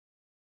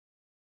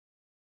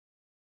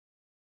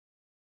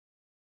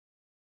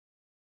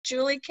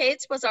Julie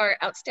Cates was our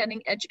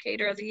Outstanding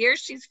Educator of the Year.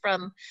 She's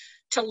from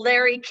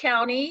Tulare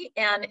County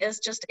and is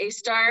just a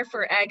star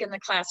for Ag in the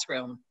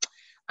Classroom.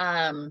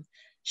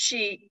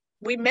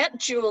 We met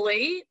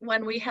Julie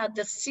when we had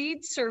the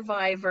Seed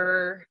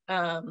Survivor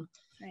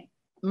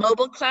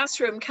mobile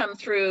classroom come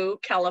through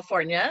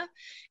California.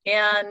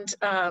 And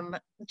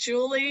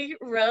Julie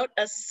wrote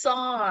a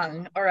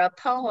song or a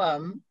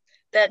poem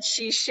that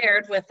she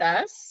shared with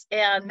us.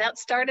 And that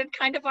started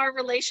kind of our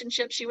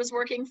relationship. She was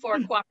working for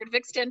Cooperative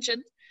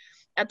Extension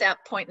at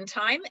that point in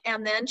time.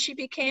 And then she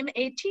became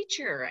a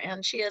teacher,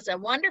 and she is a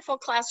wonderful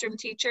classroom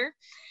teacher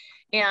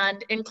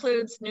and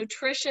includes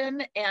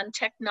nutrition and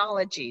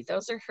technology.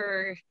 Those are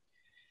her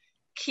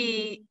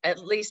key,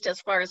 at least as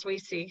far as we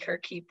see, her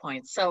key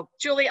points. So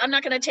Julie, I'm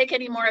not going to take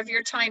any more of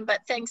your time, but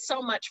thanks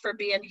so much for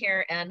being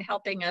here and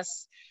helping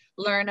us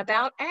learn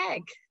about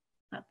ag.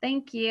 Well,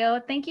 thank you.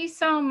 Thank you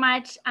so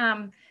much,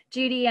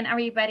 Judy and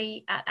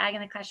everybody at Ag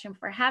in the Classroom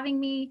for having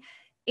me.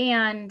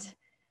 And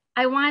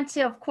I want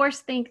to, of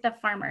course, thank the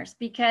farmers,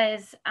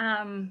 because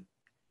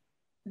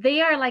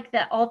they are like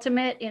the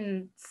ultimate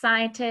in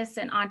scientists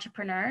and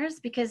entrepreneurs,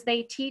 because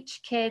they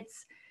teach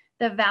kids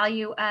the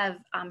value of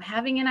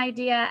having an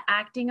idea,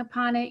 acting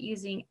upon it,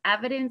 using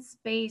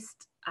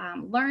evidence-based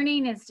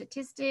learning and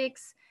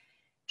statistics,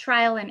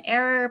 trial and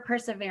error,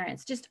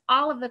 perseverance, just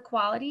all of the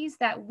qualities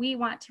that we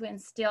want to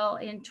instill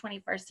in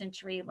 21st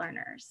century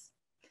learners.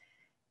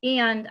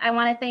 And I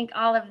want to thank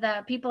all of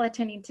the people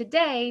attending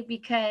today,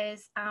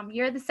 because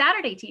you're the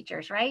Saturday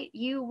teachers, right?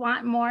 You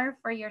want more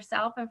for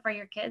yourself and for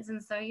your kids,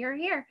 and so you're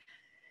here.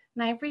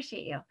 And I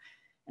appreciate you.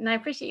 And I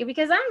appreciate you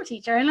because I'm a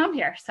teacher and I'm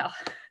here. So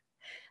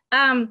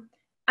I'm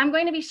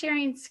going to be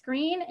sharing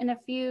screen in a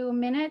few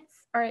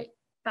minutes, or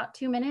about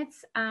 2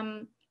 minutes,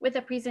 with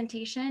a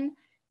presentation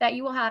that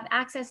you will have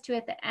access to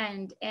at the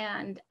end.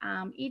 And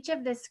each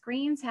of the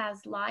screens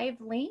has live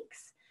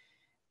links.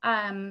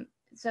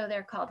 So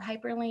they're called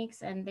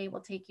hyperlinks, and they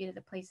will take you to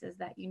the places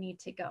that you need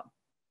to go.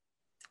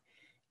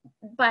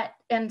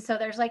 And so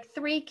there's like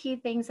 3 key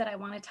things that I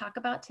want to talk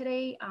about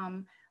today.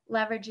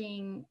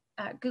 Leveraging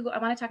Google. I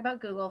want to talk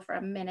about Google for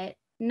a minute,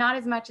 not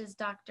as much as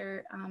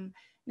Dr.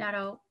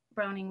 Nato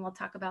Browning will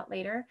talk about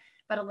later,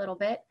 but a little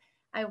bit.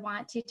 I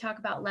want to talk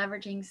about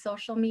leveraging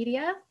social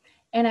media,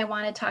 and I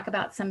want to talk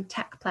about some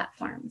tech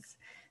platforms.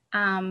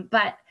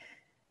 But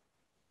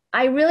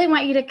I really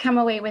want you to come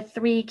away with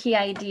 3 key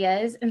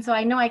ideas. And so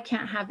I know I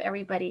can't have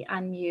everybody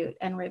unmute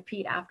and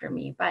repeat after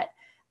me, but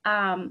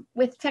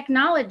with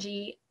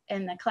technology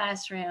in the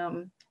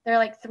classroom, there are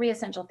like 3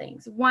 essential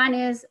things. One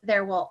is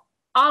there will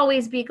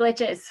always be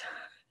glitches,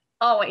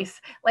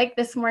 always. Like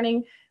this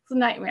morning, it's a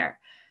nightmare.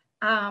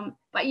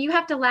 But you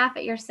have to laugh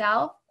at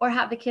yourself or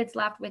have the kids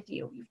laugh with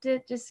you. You have to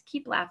just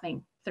keep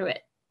laughing through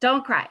it.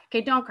 Don't cry,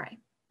 okay, don't cry.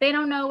 They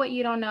don't know what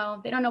you don't know.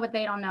 They don't know what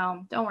they don't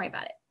know. Don't worry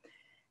about it.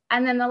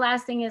 And then the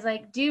last thing is,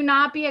 like, do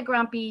not be a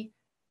grumpy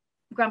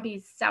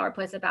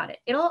sourpuss about it.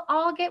 It'll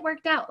all get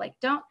worked out. Like,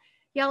 don't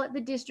yell at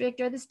the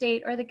district or the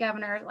state or the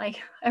governor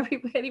like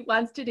everybody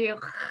wants to do.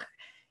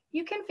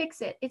 You can fix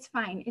it. It's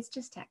fine. It's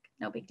just tech.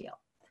 No big deal.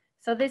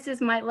 So this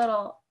is my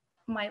little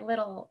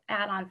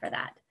add-on for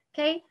that.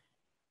 Okay.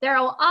 There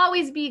will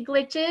always be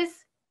glitches.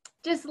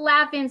 Just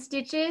laugh in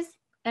stitches,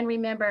 and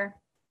remember,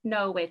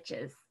 no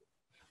witches.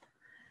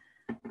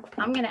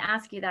 I'm going to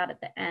ask you that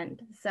at the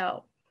end.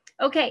 So.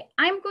 Okay,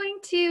 I'm going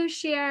to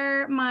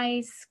share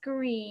my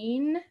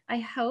screen, I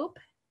hope,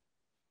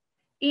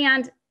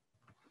 and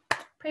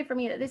pray for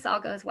me that this all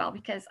goes well,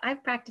 because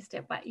I've practiced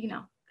it, but you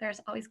know, there's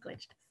always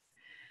glitches.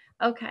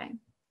 Okay,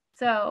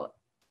 so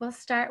we'll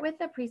start with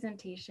the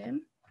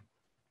presentation.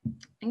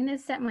 I'm going to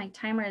set my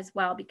timer as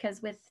well,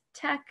 because with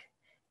tech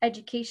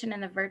education in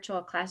the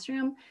virtual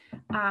classroom,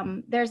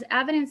 there's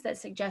evidence that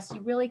suggests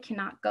you really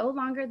cannot go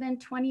longer than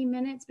 20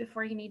 minutes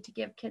before you need to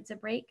give kids a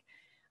break.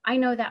 I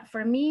know that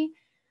for me,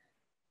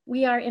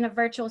 we are in a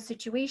virtual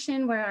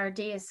situation where our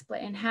day is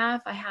split in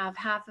half. I have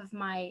half of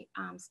my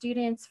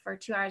students for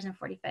 2 hours and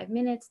 45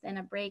 minutes, then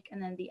a break,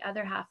 and then the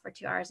other half for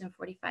 2 hours and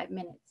 45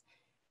 minutes.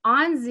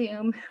 On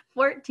Zoom,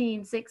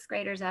 14 6th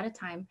graders at a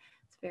time.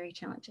 It's very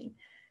challenging.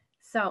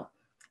 So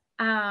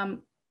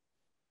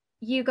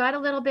you got a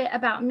little bit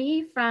about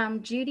me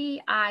from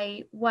Judy.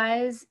 I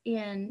was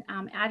in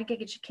ag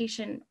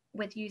education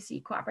with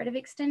UC Cooperative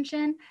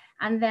Extension,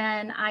 and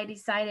then I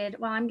decided,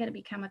 well, I'm going to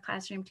become a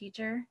classroom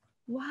teacher.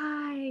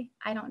 Why?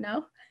 I don't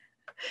know,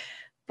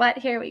 but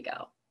here we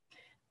go.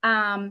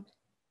 I'm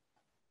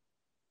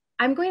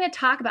going to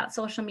talk about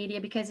social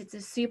media because it's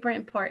a super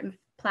important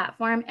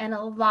platform, and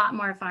a lot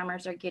more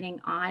farmers are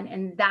getting on,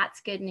 and that's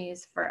good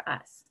news for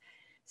us.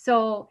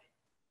 So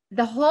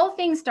the whole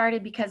thing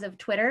started because of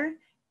Twitter,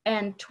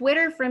 and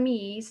Twitter for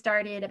me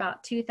started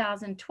about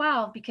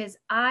 2012 because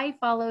I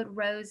followed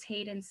Rose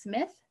Hayden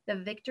Smith, the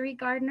Victory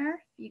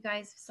Gardener. You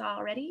guys saw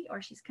already,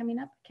 or she's coming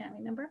up, I can't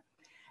remember.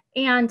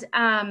 And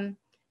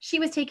she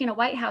was taking a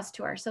White House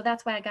tour. So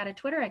that's why I got a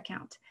Twitter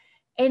account.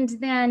 And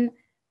then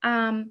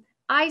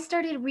I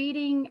started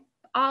reading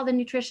all the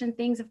nutrition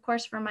things, of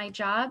course, for my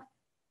job.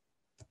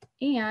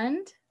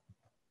 And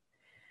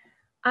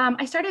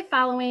I started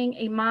following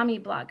a mommy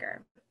blogger.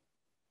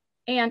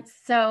 And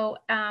so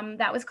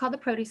that was called the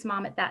Produce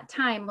Mom at that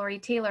time, Lori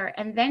Taylor.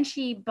 And then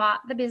she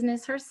bought the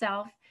business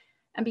herself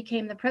and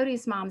became the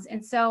Produce Moms.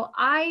 And so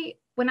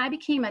when I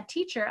became a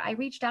teacher, I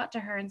reached out to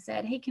her and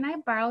said, hey, can I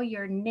borrow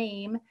your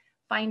name,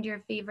 Find Your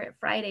Favorite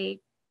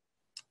Friday?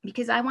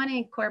 Because I want to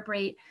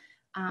incorporate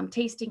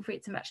tasting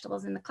fruits and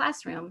vegetables in the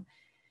classroom.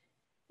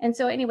 And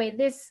so anyway,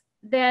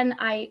 then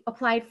I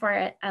applied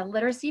for a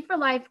Literacy for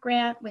Life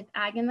grant with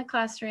Ag in the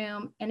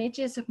Classroom, and it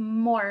just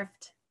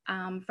morphed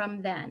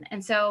from then.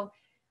 And so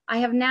I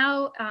have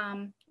now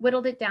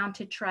whittled it down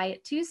to Try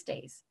It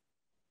Tuesdays.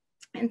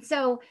 And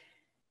so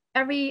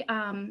every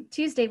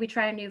Tuesday we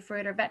try a new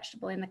fruit or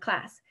vegetable in the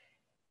class.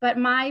 But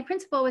my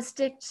principal was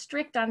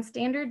strict on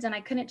standards, and I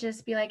couldn't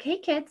just be like, hey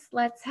kids,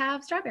 let's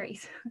have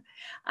strawberries.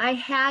 I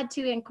had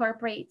to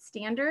incorporate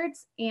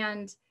standards.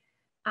 And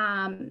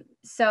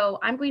so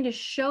I'm going to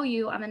show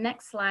you on the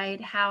next slide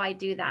how I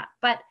do that.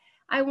 But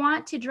I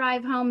want to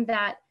drive home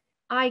that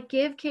I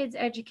give kids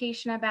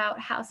education about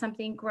how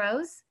something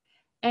grows.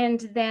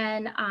 And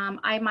then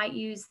I might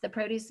use the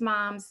Produce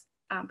Moms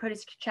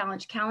Produce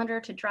Challenge calendar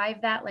to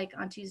drive that. Like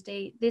on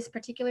Tuesday, this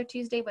particular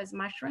Tuesday was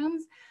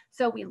mushrooms.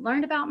 So we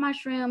learned about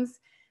mushrooms.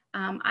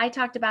 I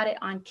talked about it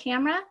on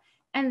camera.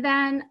 And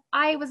then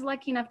I was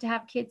lucky enough to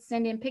have kids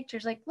send in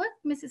pictures like, look,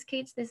 Mrs.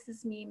 Cates, this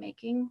is me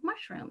making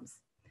mushrooms.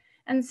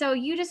 And so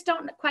you just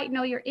don't quite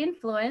know your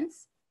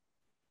influence,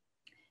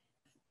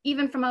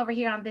 even from over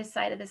here on this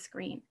side of the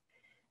screen.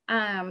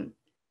 I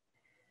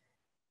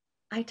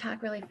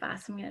talk really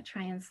fast. I'm going to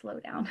try and slow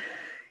down.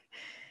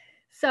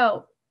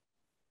 So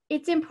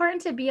it's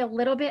important to be a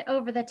little bit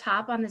over the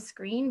top on the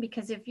screen,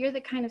 because if you're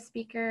the kind of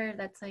speaker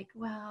that's like,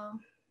 well,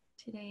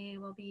 today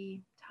we'll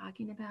be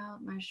talking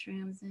about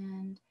mushrooms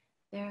and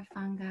they're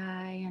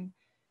fungi and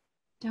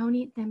don't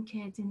eat them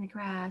kids in the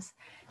grass,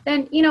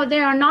 then, you know, they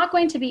are not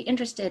going to be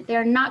interested.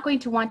 They're not going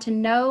to want to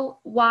know,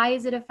 why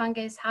is it a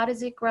fungus? How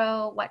does it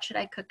grow? What should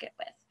I cook it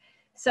with?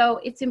 So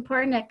it's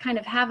important to kind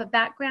of have a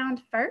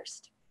background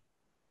first.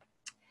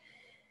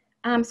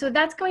 So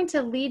that's going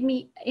to lead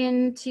me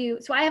into,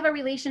 so I have a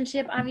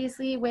relationship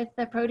obviously with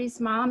the Produce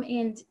Mom,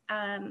 and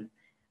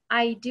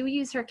I do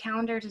use her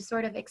calendar to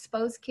sort of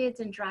expose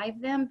kids and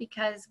drive them,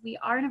 because we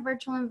are in a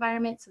virtual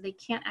environment, so they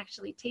can't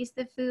actually taste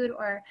the food,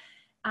 or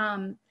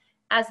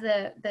as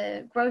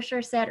the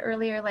grocer said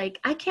earlier, like,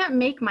 I can't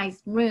make my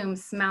room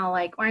smell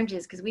like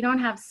oranges because we don't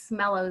have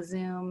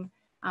Smell-O-Zoom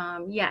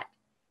yet.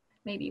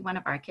 Maybe one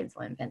of our kids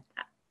will invent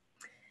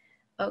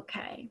that.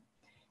 Okay,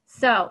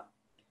 so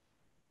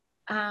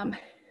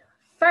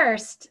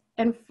first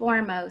and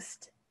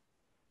foremost,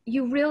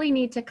 you really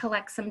need to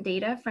collect some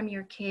data from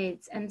your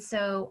kids. And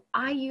so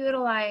I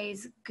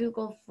utilize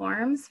Google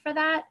Forms for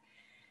that.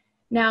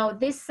 Now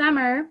this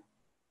summer,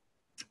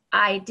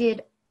 I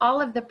did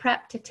all of the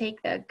prep to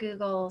take the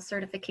Google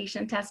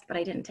certification test, but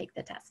I didn't take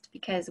the test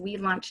because we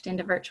launched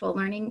into virtual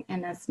learning.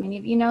 And as many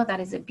of you know, that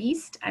is a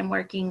beast. I'm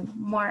working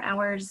more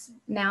hours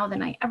now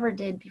than I ever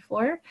did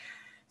before.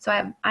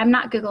 So I'm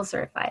not Google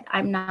certified.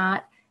 I'm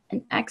not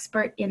an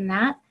expert in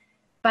that,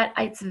 but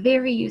it's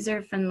very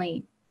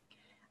user-friendly.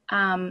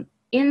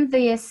 In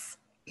this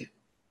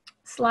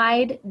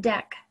slide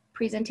deck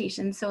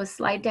presentation, so a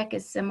slide deck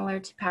is similar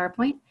to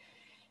PowerPoint,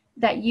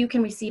 that you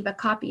can receive a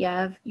copy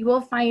of, you will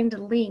find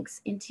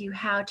links into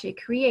how to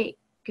create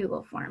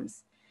Google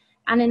Forms.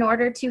 And in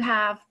order to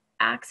have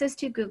access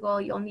to Google,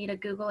 you'll need a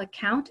Google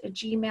account, a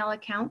Gmail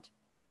account.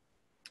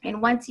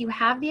 And once you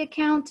have the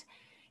account,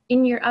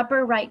 in your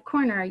upper right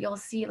corner, you'll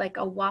see like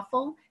a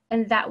waffle,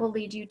 and that will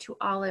lead you to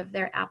all of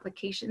their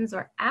applications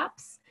or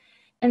apps.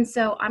 And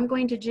so I'm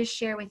going to just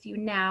share with you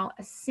now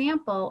a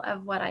sample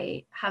of what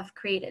I have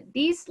created.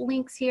 These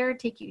links here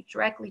take you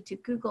directly to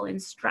Google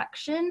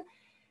instruction,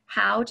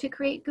 how to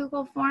create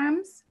Google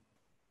Forms.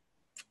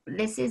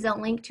 This is a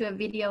link to a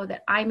video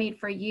that I made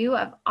for you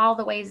of all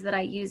the ways that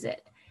I use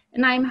it.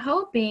 And I'm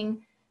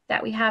hoping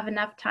that we have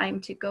enough time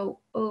to go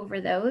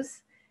over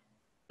those,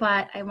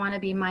 but I want to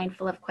be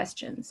mindful of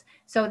questions.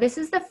 So this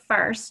is the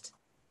first.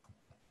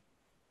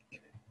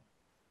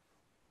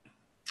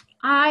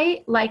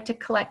 I like to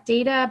collect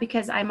data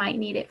because I might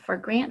need it for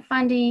grant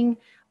funding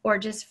or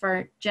just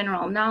for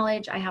general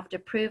knowledge. I have to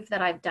prove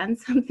that I've done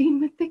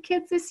something with the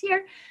kids this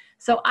year.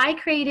 So I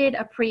created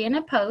a pre and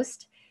a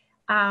post.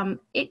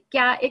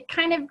 It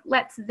kind of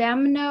lets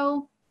them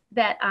know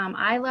that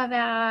I love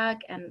ag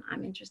and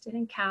I'm interested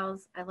in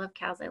cows. I love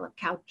cows. I love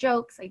cow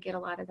jokes. I get a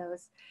lot of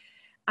those.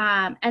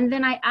 And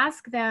then I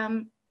ask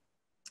them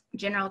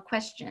general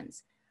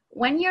questions.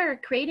 When you're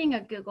creating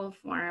a Google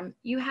form,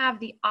 you have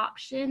the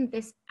option,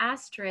 this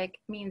asterisk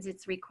means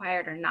it's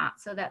required or not,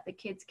 so that the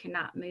kids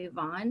cannot move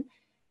on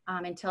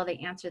until they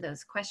answer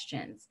those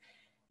questions.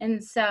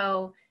 And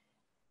so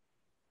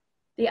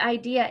the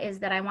idea is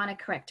that I want to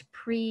correct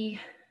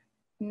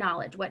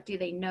pre-knowledge. What do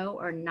they know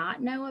or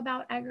not know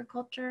about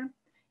agriculture?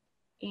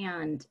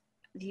 And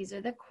these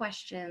are the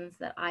questions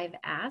that I've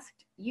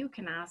asked. You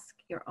can ask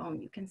your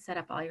own. You can set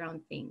up all your own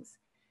things.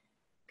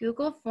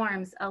 Google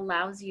Forms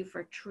allows you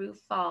for true,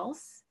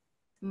 false,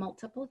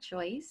 multiple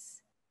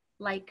choice,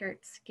 Likert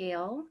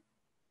scale,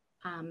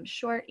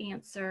 short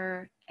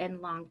answer,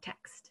 and long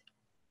text.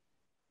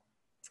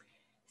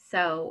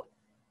 So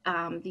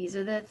these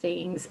are the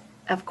things.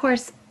 Of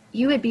course,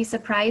 you would be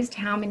surprised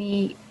how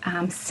many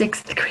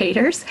 6th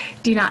graders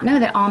do not know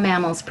that all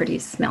mammals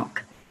produce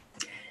milk.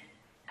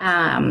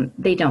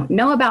 They don't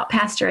know about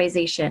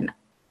pasteurization.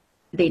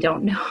 They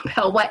don't know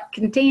about what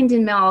contained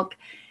in milk.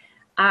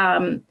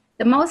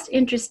 The most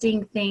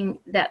interesting thing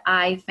that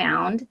I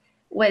found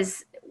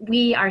was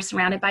we are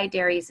surrounded by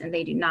dairies and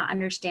they do not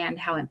understand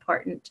how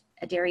important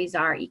dairies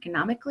are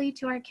economically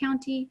to our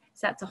county.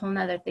 So that's a whole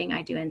nother thing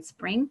I do in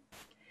spring.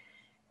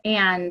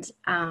 And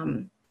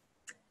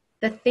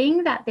the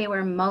thing that they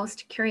were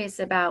most curious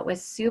about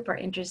was super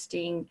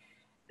interesting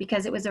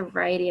because it was a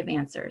variety of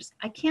answers.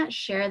 I can't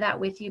share that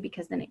with you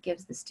because then it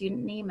gives the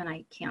student name and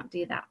I can't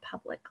do that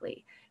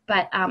publicly.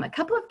 But a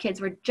couple of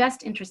kids were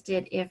just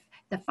interested if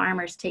the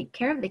farmers take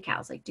care of the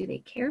cows, like do they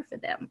care for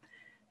them?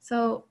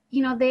 So,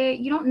 you know,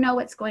 you don't know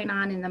what's going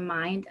on in the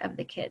mind of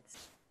the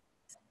kids.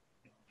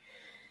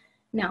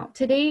 Now,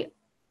 today,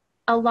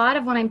 a lot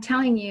of what I'm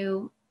telling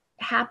you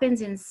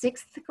happens in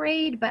 6th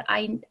grade, but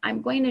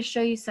I'm going to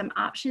show you some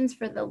options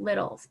for the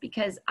littles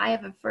because I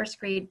have a 1st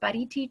grade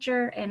buddy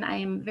teacher and I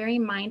am very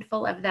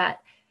mindful of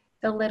that.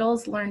 The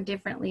littles learn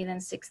differently than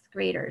 6th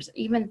graders.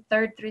 Even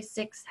 3rd through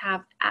 6th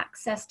have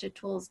access to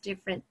tools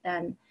different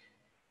than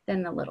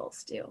the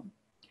littles do.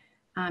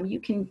 You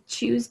can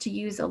choose to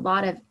use a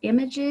lot of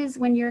images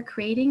when you're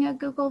creating a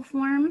Google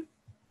form.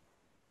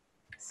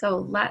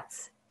 So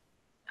let's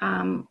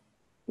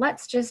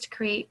just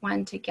create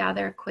one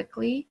together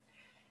quickly.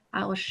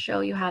 I will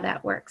show you how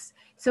that works.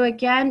 So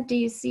again, do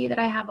you see that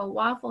I have a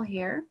waffle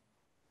here?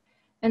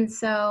 And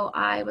so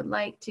I would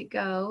like to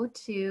go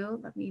to,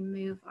 let me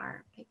move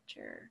our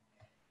picture.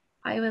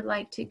 I would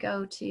like to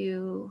go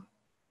to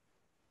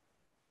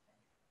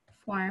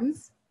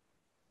Forms.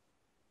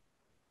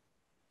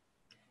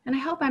 And I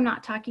hope I'm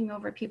not talking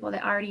over people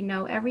that already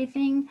know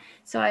everything.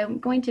 So I'm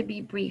going to be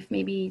brief,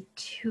 maybe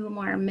 2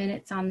 more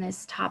minutes on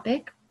this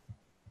topic.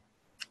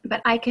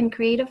 But I can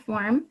create a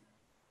form.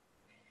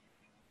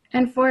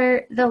 And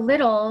for the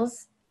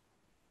littles,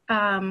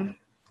 let's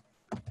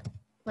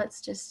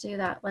just do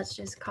that. Let's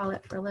just call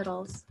it for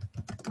littles.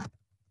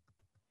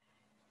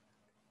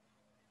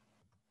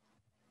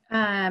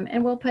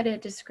 And we'll put a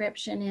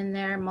description in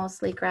there,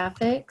 mostly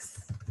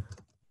graphics.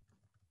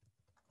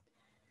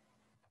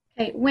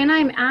 Okay, when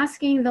I'm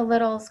asking the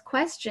littles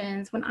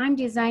questions, when I'm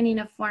designing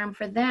a form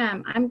for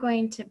them, I'm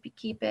going to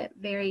keep it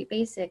very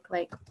basic,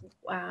 like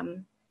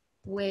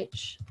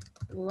which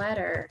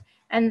letter,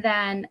 and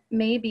then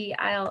maybe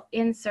I'll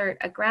insert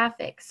a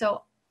graphic.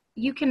 So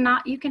you can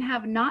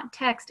have not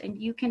text and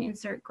you can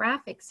insert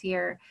graphics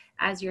here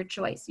as your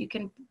choice. You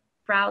can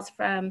browse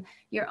from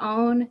your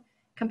own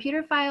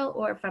computer file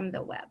or from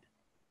the web.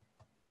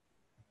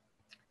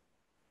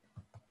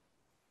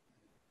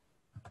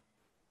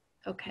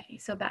 Okay,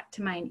 so back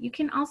to mine. You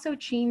can also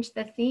change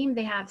the theme.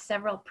 They have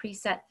several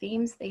preset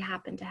themes. They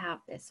happen to have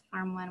this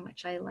farm one,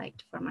 which I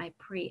liked for my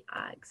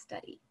pre-ag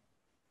study.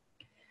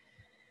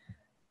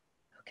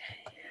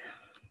 Okay,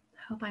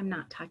 hope I'm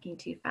not talking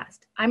too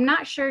fast. I'm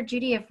not sure,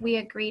 Judy, if we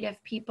agreed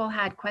if people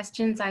had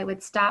questions, I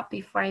would stop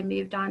before I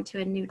moved on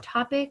to a new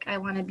topic. I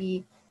want to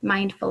be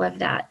mindful of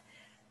that.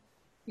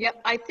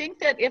 Yep, I think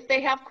that if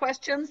they have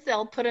questions,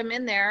 they'll put them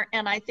in there.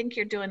 And I think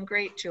you're doing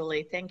great,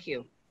 Julie. Thank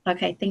you.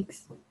 Okay,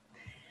 thanks.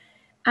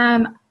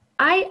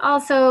 I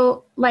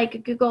also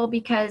like Google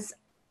because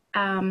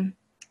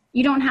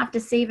you don't have to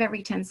save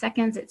every 10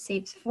 seconds. It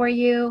saves for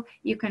you.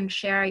 You can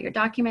share your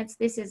documents.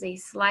 This is a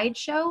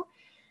slideshow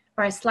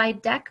or a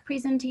slide deck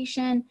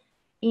presentation.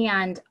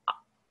 And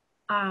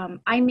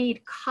I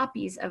made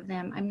copies of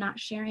them. I'm not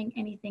sharing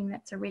anything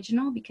that's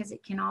original because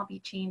it can all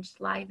be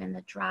changed live in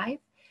the drive.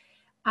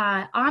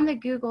 On the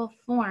Google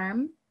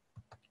form,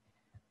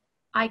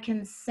 I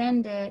can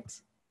send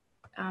it.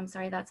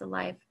 Sorry, that's a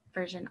live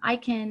version. I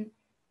can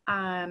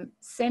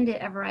send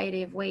it a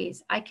variety of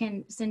ways. I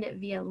can send it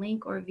via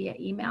link or via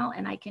email,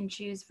 and I can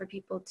choose for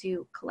people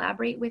to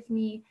collaborate with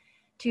me,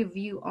 to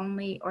view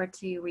only, or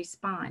to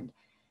respond.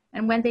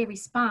 And when they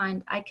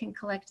respond, I can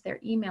collect their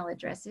email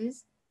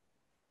addresses,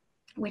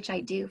 which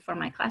I do for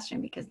my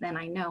classroom because then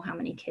I know how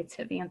many kids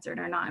have answered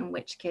or not and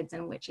which kids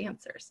and which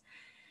answers.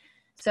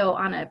 So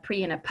on a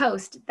pre and a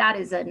post, that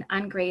is an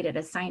ungraded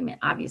assignment,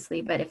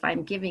 obviously, but if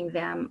I'm giving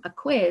them a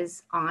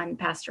quiz on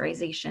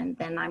pasteurization,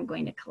 then I'm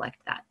going to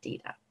collect that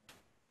data.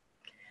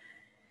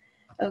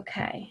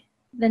 Okay,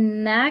 the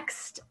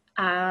next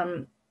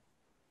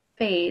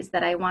phase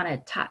that I want to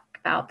talk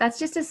about, that's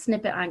just a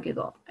snippet on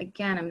Google.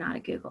 Again, I'm not a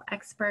Google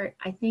expert.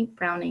 I think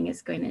Browning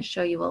is going to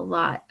show you a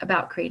lot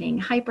about creating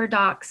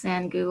hyperdocs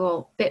and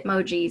Google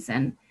Bitmojis,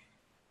 and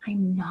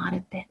I'm not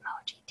a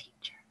Bitmoji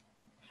teacher.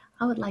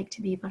 I would like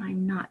to be, but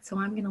I'm not, so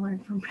I'm going to learn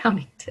from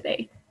Browning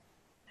today.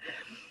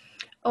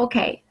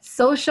 Okay,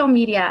 social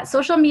media.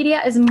 Social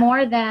media is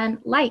more than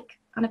like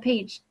on a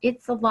page.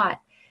 It's a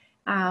lot.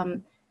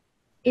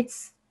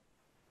 It's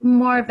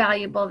more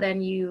valuable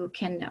than you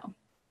can know.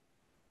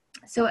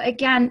 So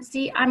again,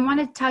 see, I want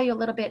to tell you a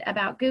little bit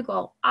about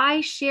Google.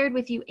 I shared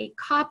with you a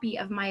copy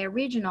of my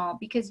original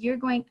because you're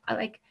going,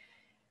 like,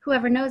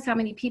 whoever knows how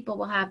many people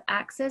will have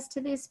access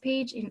to this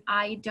page, and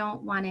I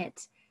don't want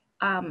it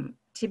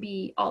to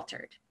be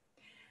altered.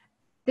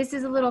 This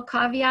is a little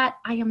caveat.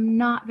 I am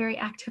not very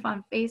active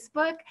on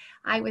Facebook.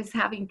 I was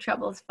having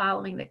troubles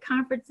following the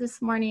conference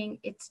this morning.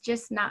 It's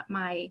just not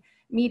my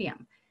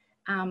medium.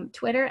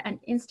 Twitter and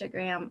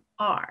Instagram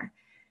are.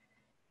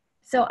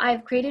 So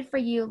I've created for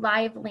you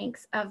live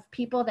links of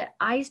people that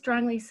I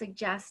strongly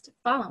suggest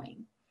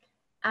following.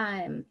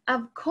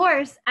 Of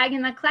course, Ag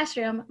in the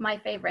Classroom, my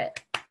favorite.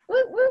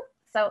 Woo, woo.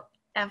 So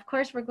of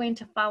course we're going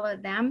to follow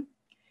them.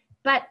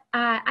 But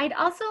I'd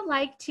also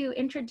like to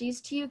introduce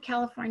to you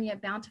California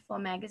Bountiful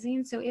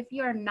magazine. So if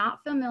you are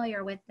not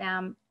familiar with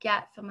them,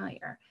 get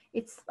familiar.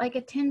 It's like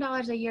a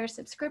 $10 a year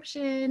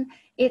subscription.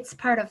 It's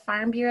part of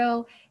Farm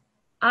Bureau.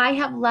 I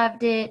have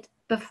loved it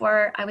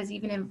before I was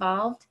even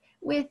involved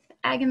with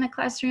Ag in the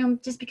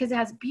Classroom, just because it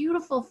has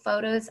beautiful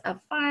photos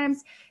of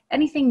farms,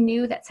 anything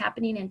new that's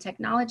happening in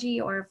technology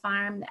or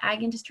farm, the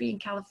ag industry in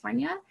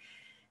California.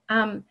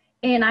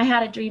 And I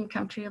had a dream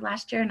come true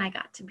last year and I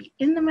got to be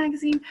in the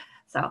magazine.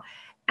 So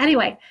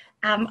anyway,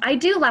 I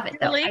do love it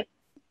though. Really?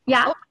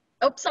 Yeah.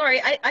 Oh,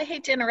 sorry. I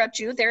hate to interrupt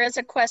you. There is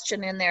a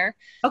question in there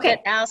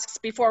that asks,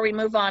 before we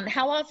move on,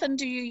 how often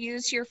do you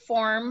use your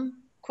form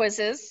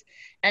quizzes,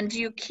 and do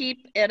you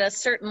keep it a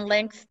certain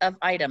length of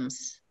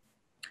items?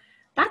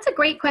 That's a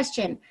great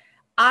question.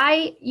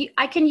 I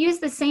can use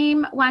the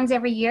same ones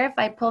every year if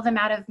I pull them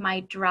out of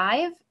my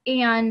drive,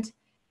 and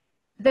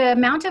the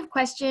amount of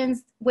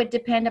questions would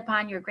depend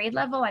upon your grade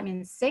level. I'm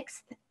in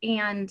 6th,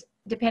 and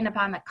depend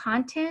upon the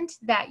content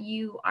that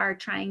you are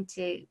trying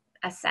to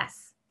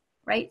assess,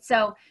 right?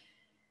 So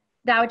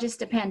that would just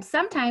depend.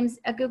 Sometimes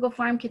a Google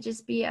form could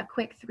just be a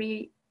quick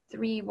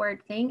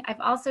three-word thing. I've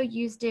also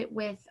used it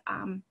with,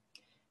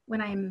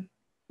 when I'm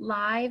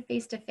live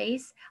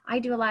face-to-face, I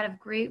do a lot of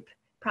group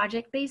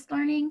project-based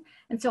learning.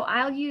 And so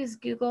I'll use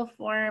Google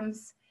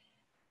Forms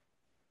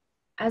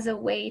as a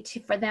way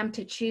for them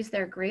to choose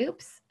their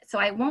groups. So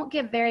I won't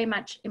give very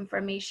much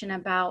information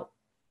about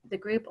the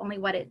group, only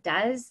what it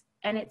does.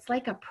 And it's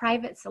like a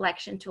private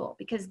selection tool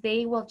because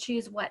they will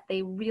choose what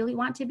they really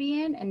want to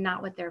be in and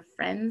not what their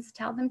friends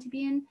tell them to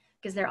be in,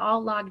 because they're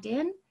all logged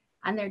in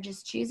and they're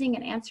just choosing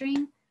and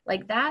answering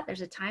like that.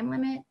 There's a time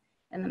limit,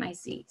 and then I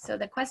see. So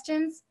the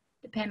questions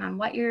depend on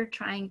what you're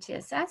trying to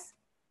assess.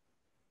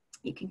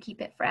 You can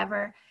keep it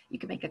forever. You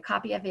can make a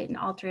copy of it and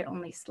alter it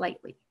only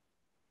slightly.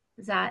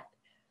 Is that,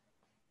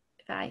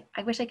 I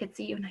wish I could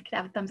see you and I could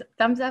have a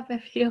thumbs up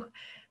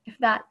if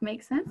that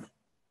makes sense.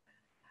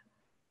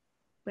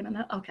 We don't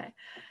know. Okay.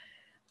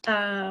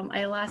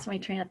 I lost my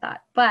train of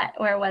thought, but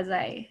where was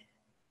I?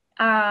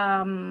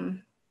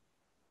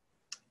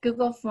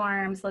 Google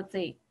Forms. Let's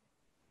see.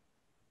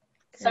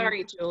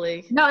 Sorry,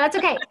 Julie. No, that's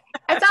okay.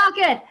 It's all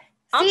good.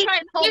 I'll try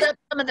and hold up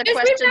some of the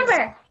questions.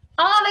 Remember,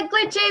 all the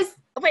glitches,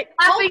 wait,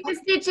 the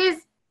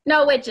stitches,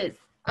 no witches.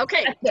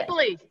 Okay,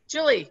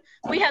 Julie,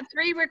 we had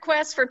 3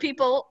 requests from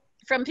people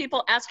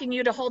asking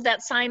you to hold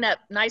that sign up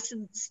nice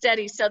and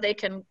steady so they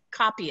can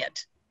copy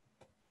it.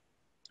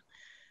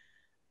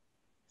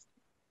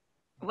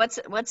 What's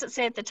it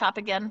say at the top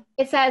again?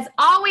 It says,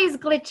 always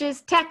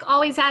glitches. Tech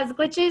always has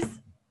glitches.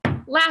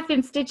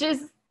 Laughing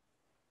stitches.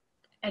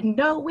 And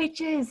no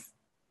witches.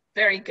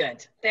 Very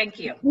good. Thank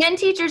you. Men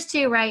teachers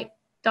too, right?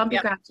 Don't be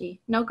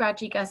grouchy. No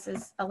grouchy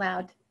gusses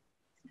allowed.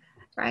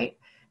 Right?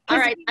 All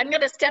right. I'm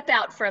going to step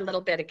out for a little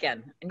bit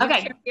again. And you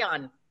carry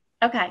on.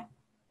 Okay.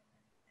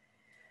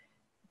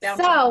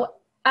 So,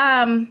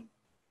 I'm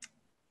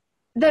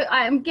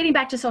getting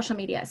back to social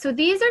media. So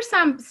these are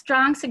some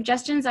strong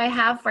suggestions I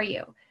have for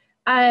you.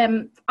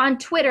 On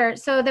Twitter,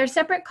 so they're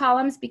separate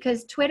columns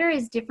because Twitter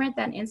is different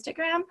than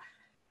Instagram.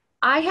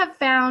 I have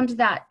found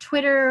that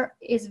Twitter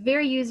is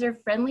very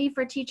user-friendly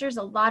for teachers.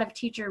 A lot of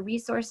teacher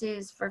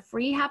resources for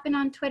free happen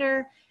on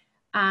Twitter.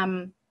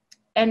 And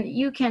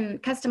you can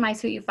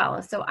customize who you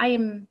follow. So I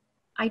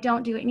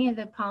don't do any of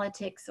the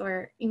politics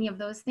or any of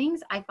those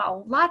things. I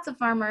follow lots of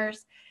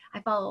farmers. I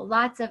follow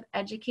lots of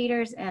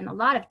educators, and a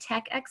lot of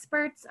tech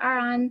experts are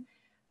on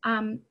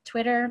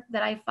Twitter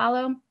that I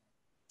follow.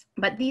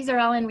 But these are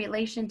all in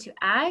relation to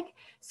ag.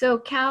 So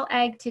Cal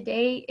Ag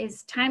Today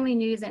is timely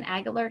news and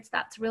ag alerts.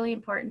 That's really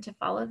important to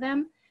follow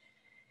them.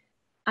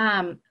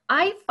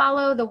 I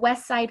follow the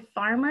West Side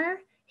Farmer.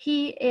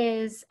 He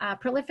is a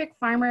prolific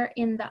farmer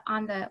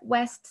on the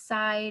west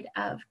side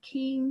of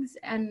Kings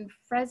and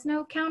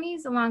Fresno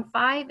counties along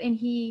 5, and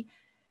he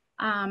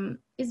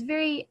is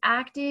very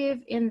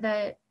active in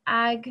the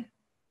ag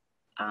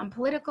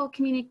political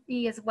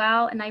community as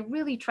well, and I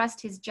really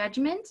trust his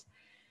judgment.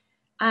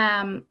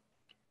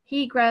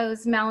 He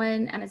grows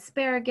melon and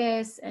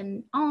asparagus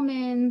and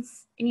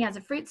almonds, and he has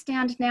a fruit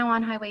stand now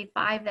on Highway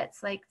 5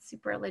 that's like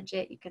super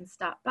legit. You can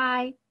stop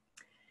by.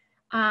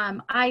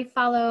 I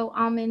follow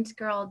Almond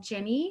Girl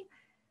Jenny,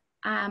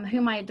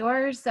 whom I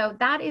adore. So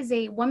that is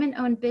a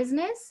woman-owned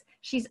business.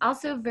 She's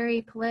also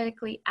very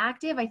politically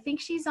active. I think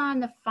she's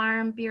on the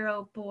Farm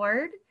Bureau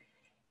board,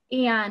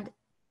 And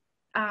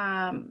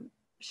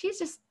she's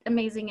just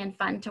amazing and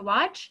fun to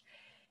watch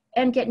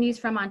and get news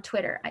from on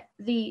Twitter.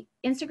 The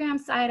Instagram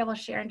side I will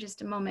share in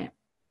just a moment.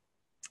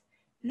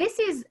 This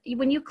is,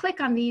 when you click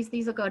on these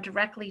will go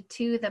directly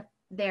to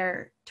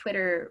their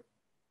Twitter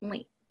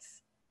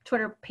links,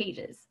 Twitter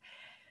pages,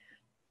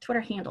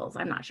 Twitter handles,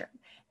 I'm not sure.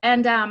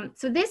 And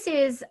so this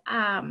is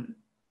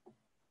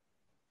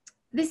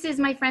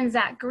my friend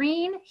Zach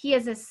Green. He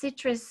is a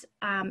citrus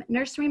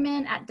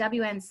nurseryman at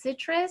WN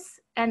Citrus.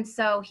 And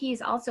so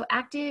he's also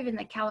active in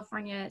the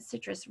California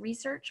Citrus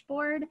Research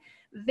Board.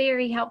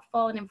 Very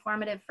helpful and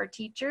informative for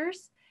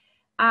teachers.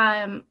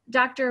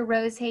 Dr.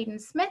 Rose Hayden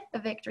Smith, the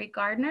Victory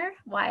Gardener,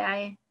 why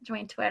I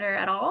joined Twitter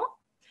at all.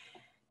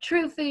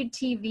 True Food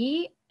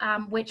TV,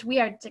 which we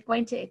are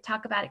going to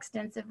talk about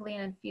extensively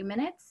in a few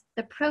minutes.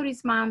 The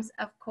Produce Moms,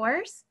 of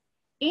course.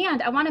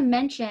 And I want to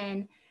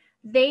mention,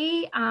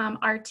 they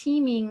are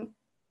teaming.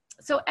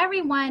 So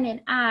everyone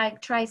in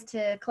ag tries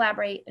to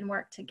collaborate and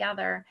work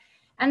together.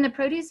 And the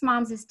Produce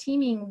Moms is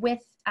teaming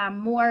with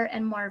more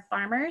and more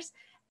farmers.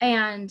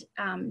 And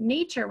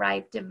Nature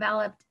Ripe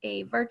developed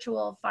a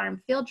virtual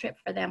farm field trip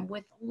for them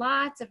with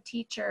lots of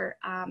teacher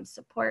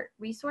support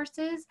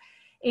resources.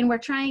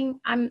 And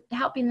I'm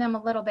helping them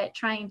a little bit,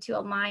 trying to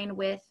align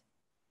with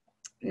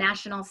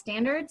national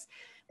standards.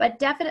 But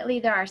definitely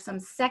there are some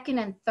 2nd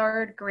and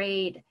 3rd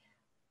grade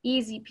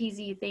easy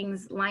peasy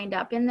things lined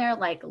up in there,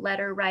 like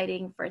letter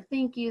writing for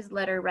thank yous,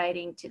 letter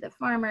writing to the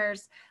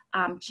farmers,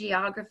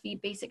 geography,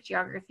 basic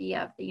geography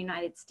of the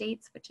United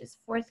States, which is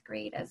 4th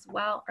grade as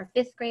well, or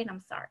 5th grade, I'm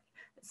sorry,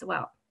 as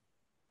well.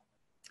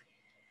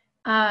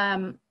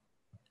 On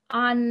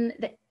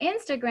the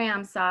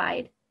Instagram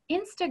side,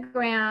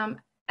 Instagram,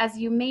 as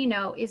you may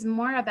know, is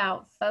more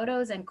about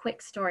photos and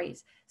quick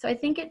stories. So I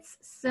think it's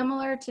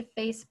similar to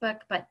Facebook,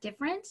 but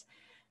different.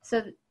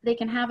 So they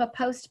can have a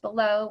post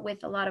below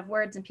with a lot of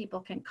words and people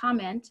can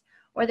comment,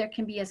 or there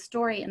can be a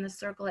story in the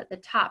circle at the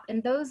top,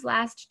 and those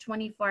last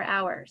 24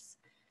 hours.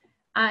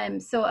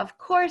 So of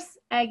course,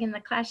 Egg in the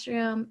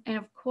Classroom, and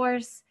of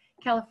course,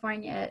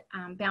 California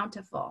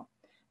Bountiful.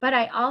 But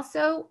I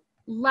also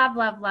love,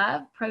 love,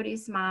 love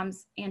Produce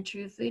Moms and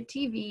True Food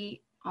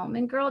TV,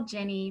 Almond Girl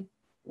Jenny,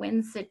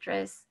 Win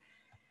Citrus,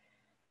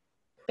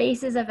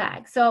 Faces of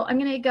Ag. So I'm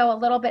going to go a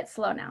little bit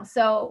slow now.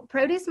 So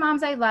Produce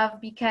Moms I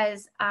love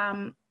because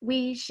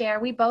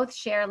we both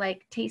share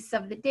like tastes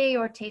of the day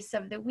or tastes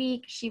of the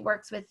week. She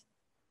works with,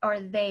 or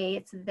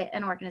it's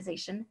an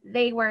organization.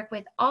 They work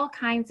with all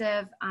kinds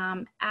of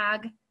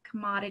ag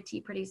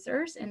commodity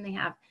producers, and they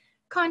have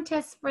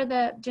contests for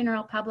the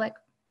general public.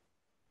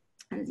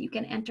 And you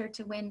can enter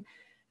to win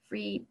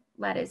free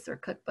lettuce or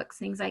cookbooks,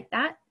 things like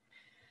that.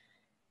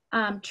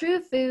 True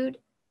Food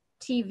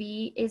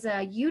TV is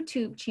a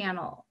YouTube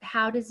channel.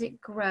 How Does It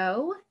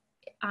Grow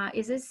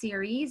is a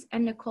series,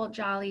 and Nicole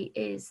Jolly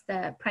is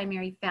the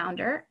primary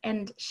founder,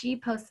 and she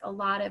posts a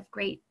lot of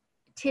great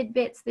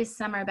tidbits this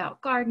summer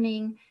about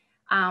gardening.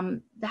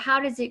 The How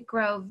Does It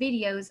Grow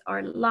videos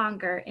are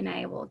longer, and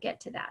I will get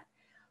to that.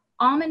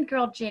 Almond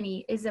Girl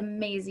Jenny is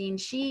amazing.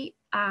 She,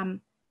 let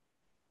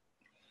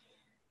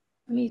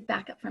me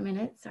back up for a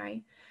minute,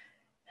 sorry.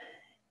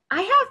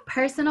 I have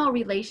personal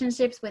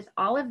relationships with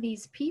all of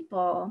these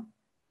people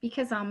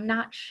because I'm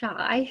not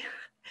shy.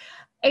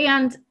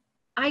 And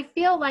I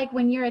feel like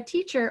when you're a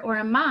teacher or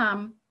a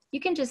mom, you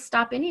can just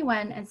stop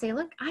anyone and say,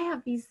 look, I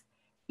have these,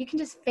 you can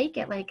just fake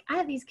it. Like, I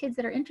have these kids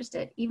that are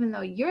interested, even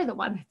though you're the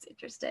one that's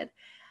interested.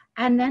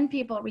 And then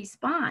people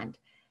respond.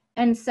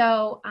 And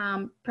so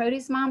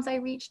Produce Moms I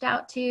reached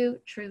out to,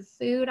 True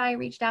Food I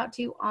reached out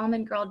to,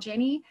 Almond Girl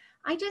Jenny.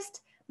 I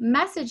just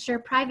messaged her,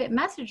 private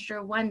messaged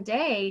her one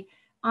day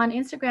on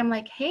Instagram,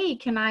 like, hey,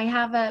 can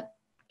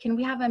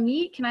we have a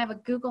meet? Can I have a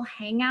Google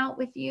Hangout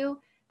with you?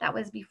 That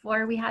was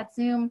before we had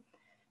Zoom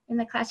in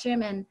the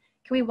classroom. And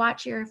can we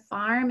watch your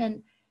farm?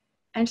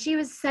 And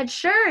she said,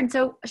 sure. And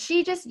so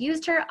she just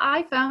used her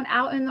iPhone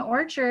out in the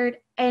orchard,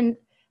 and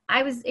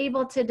I was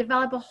able to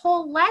develop a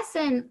whole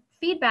lesson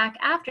feedback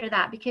after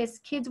that because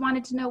kids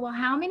wanted to know, well,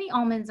 how many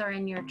almonds are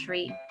in your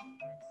tree?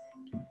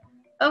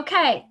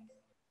 Okay,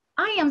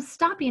 I am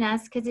stopping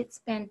us because it's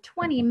been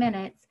 20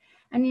 minutes.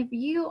 And if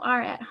you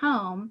are at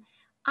home,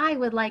 I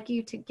would like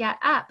you to get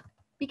up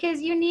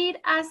because you need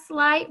a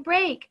slight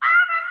break.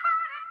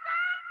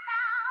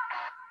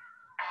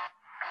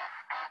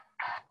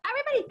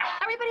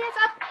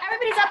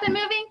 Everybody's up and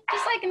moving,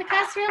 just like in the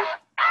classroom.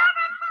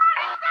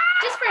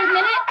 Just for a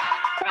minute,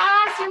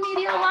 cross your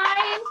medial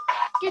line,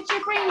 get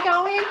your brain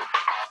going.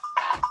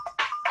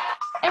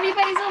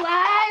 Everybody's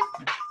alive.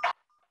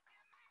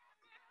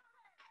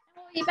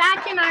 We'll be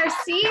back in our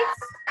seats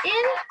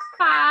in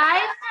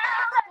 5,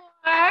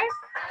 4,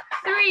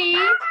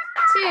 3,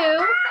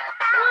 2,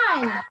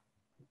 1.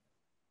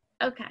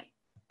 Okay,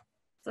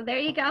 so there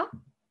you go.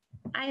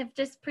 I have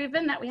just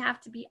proven that we have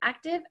to be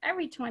active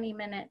every 20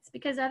 minutes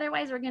because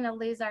otherwise we're going to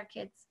lose our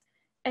kids.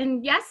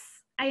 And yes,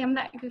 I am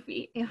that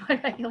goofy in my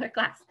regular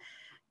class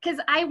because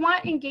I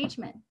want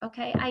engagement,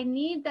 okay? I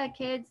need the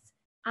kids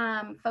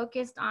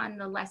focused on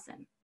the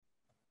lesson.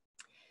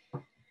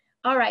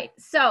 All right,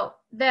 so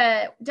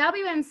the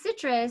WM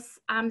Citrus,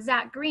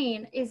 Zach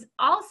Green, is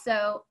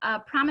also a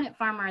prominent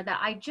farmer that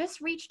I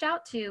just reached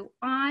out to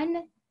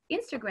on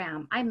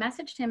Instagram. I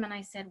messaged him and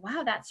I said,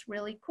 wow, that's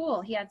really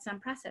cool. He had some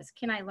process.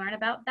 Can I learn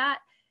about that?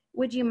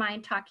 Would you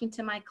mind talking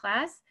to my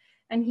class?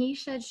 And he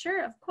said,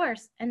 sure, of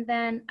course. And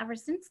then ever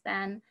since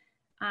then,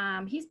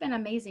 he's been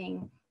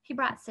amazing. He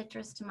brought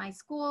citrus to my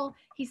school.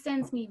 He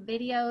sends me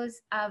videos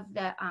of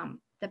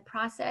the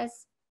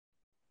process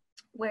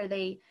where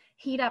they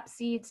heat up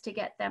seeds to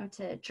get them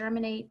to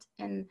germinate,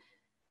 and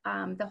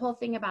the whole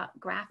thing about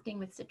grafting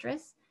with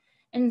citrus.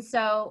 And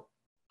so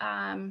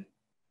I'm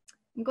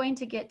going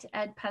to get to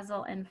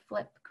Edpuzzle and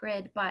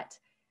Flipgrid, but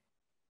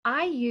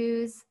I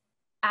use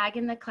Ag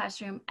in the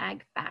Classroom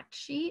Ag Fact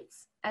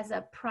Sheets as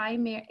a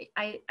primary.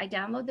 I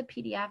download the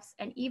PDFs,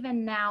 and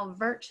even now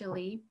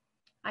virtually,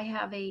 I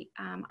have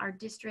our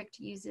district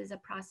uses a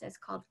process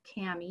called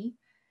CAMI,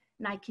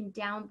 and I can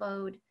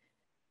download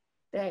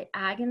the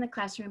Ag in the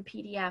Classroom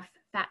PDF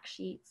fact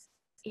sheets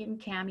in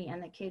CAMI,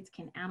 and the kids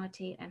can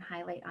annotate and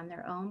highlight on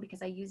their own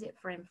because I use it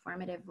for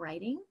informative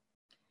writing.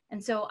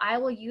 And so I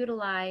will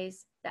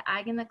utilize the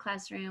Ag in the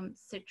Classroom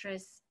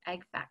Citrus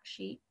Ag Fact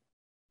Sheet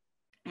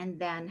and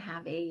then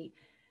have a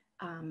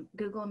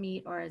Google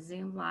Meet or a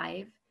Zoom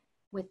Live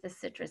with the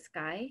citrus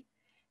guy.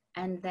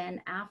 And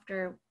then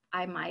after,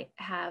 I might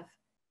have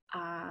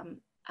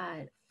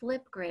a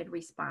Flipgrid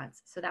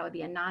response. So that would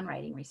be a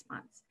non-writing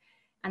response.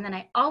 And then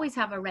I always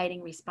have a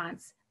writing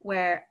response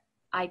where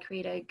I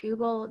create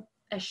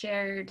a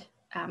shared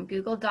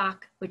Google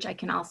Doc, which I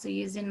can also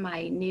use in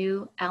my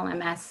new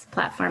LMS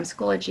platform,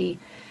 Schoology,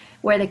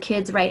 where the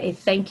kids write a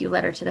thank you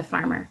letter to the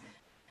farmer.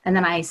 And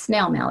then I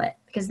snail mail it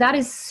because that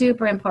is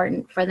super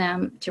important for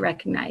them to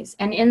recognize.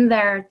 And in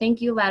their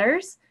thank you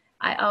letters,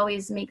 I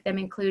always make them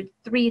include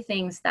 3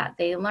 things that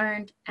they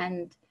learned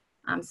and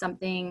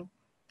something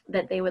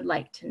that they would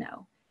like to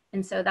know.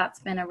 And so that's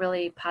been a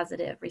really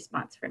positive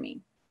response for me.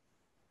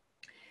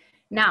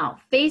 Now,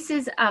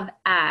 Faces of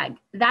Ag,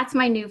 that's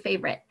my new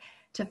favorite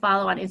to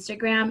follow on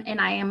Instagram. And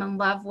I am in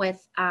love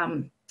with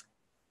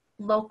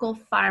Local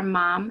Farm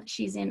Mom.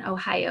 She's in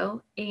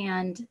Ohio,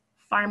 and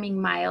Farming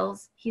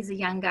Miles. He's a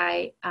young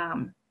guy,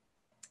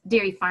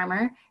 dairy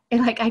farmer.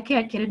 And like, I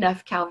can't get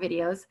enough cow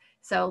videos.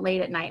 So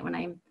late at night when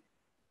I'm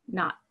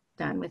not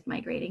done with my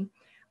grading,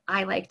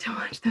 I like to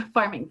watch the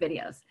farming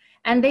videos.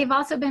 And they've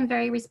also been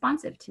very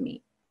responsive to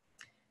me.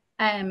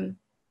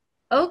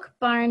 Oak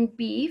Barn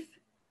Beef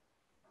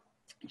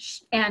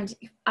and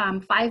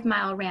 5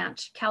 Mile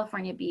Ranch,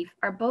 California Beef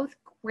are both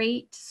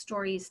great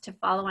stories to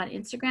follow on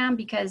Instagram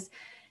because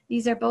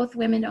these are both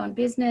women-owned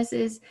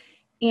businesses,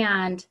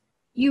 and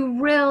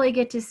you really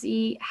get to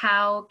see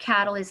how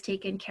cattle is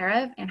taken care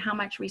of and how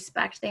much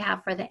respect they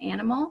have for the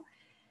animal.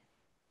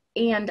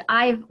 And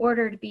I've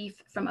ordered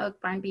beef from Oak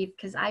Barn Beef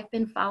because I've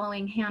been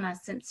following Hannah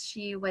since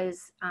she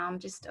was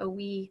just a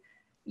wee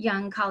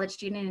young college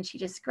student, and she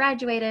just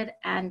graduated,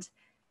 and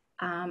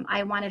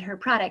I wanted her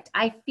product.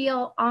 I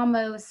feel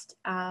almost,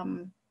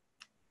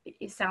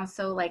 it sounds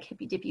so like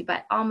hippy dippy,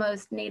 but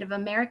almost Native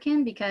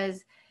American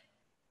because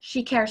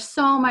she cares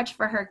so much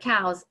for her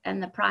cows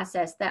and the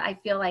process that I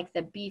feel like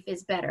the beef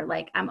is better.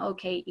 Like I'm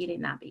okay eating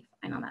that beef.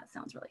 I know that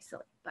sounds really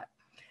silly, but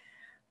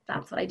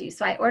that's what I do.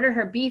 So I order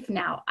her beef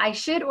now. I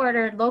should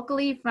order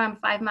locally from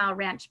 5 Mile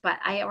Ranch, but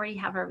I already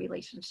have a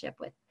relationship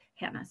with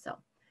Hannah. So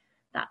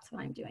that's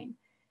what I'm doing.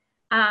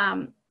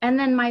 And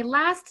then my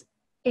last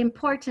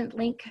important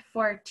link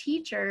for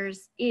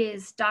teachers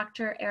is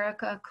Dr.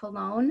 Erica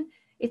Colon.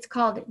 It's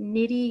called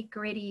Nitty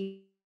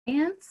Gritty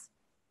Science.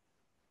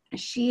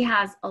 She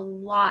has a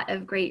lot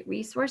of great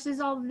resources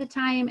all the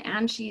time,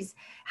 and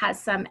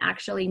has some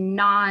actually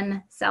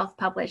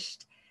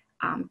non-self-published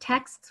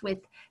texts with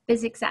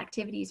physics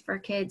activities for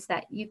kids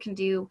that you can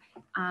do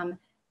in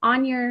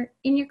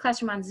your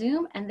classroom on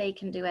Zoom, and they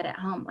can do it at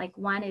home. Like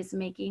one is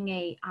making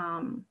a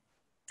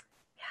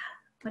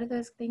what are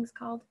those things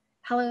called?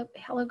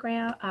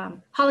 Hologram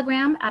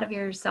out of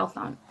your cell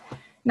phone.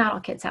 Not all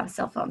kids have a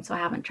cell phone, so I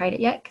haven't tried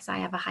it yet because I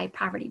have a high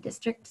poverty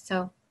district,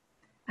 so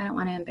I don't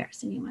want to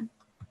embarrass anyone.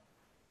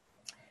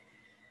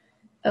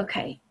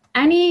 Okay,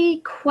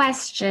 any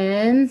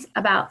questions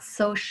about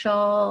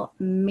social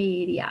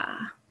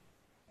media?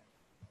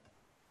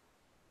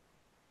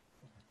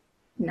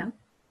 No?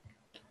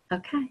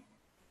 Okay,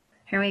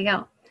 here we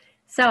go.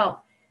 So,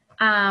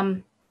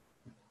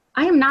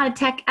 I am not a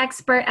tech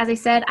expert. As I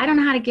said, I don't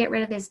know how to get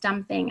rid of this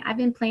dumb thing. I've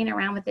been playing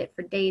around with it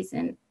for days,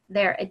 and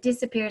it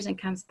disappears and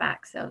comes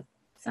back. So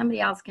somebody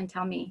else can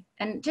tell me.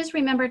 And just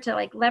remember to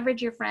like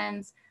leverage your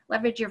friends,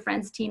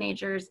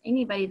 teenagers,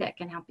 anybody that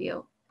can help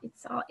you.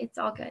 It's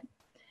all good.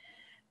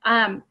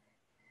 I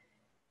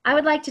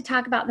would like to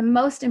talk about the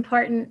most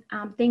important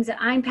things that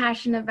I'm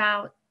passionate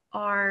about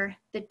are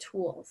the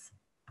tools.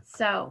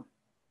 So,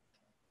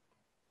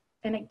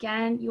 and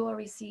again, you will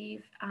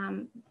receive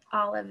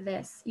all of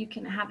this. You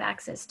can have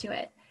access to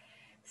it.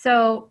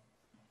 So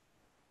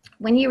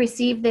when you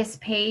receive this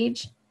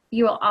page,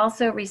 you will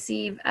also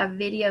receive a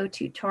video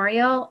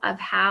tutorial of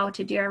how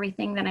to do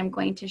everything that I'm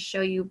going to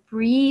show you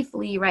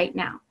briefly right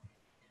now.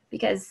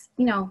 because,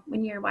 you know,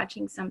 when you're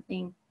watching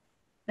something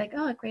like,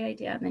 oh, a great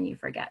idea, and then you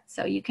forget.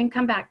 So you can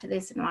come back to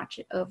this and watch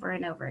it over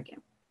and over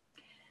again.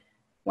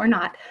 Or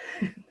not.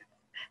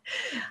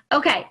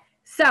 Okay,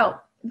 so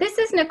this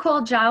is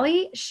Nicole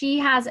Jolly. She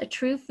has a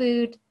True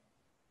Food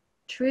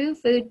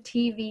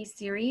TV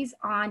series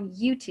on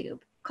YouTube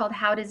called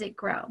How Does It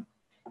Grow?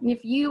 And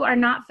if you are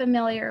not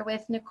familiar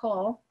with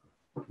Nicole,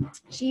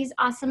 she's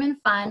awesome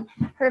and fun.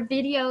 Her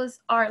videos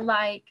are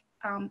like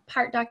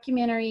part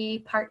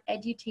documentary, part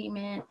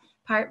edutainment,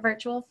 part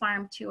virtual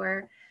farm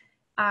tour.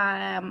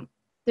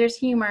 There's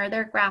humor,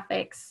 there are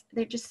graphics.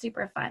 They're just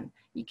super fun.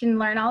 You can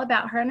learn all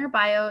about her in her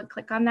bio and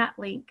click on that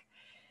link.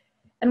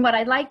 And what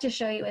I'd like to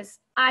show you is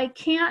I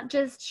can't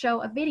just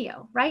show a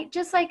video, right?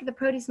 Just like the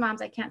produce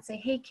moms, I can't say,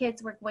 hey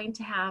kids, we're going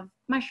to have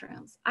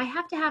mushrooms. I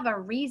have to have a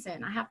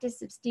reason. I have to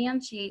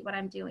substantiate what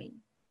I'm doing.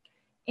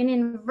 And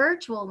in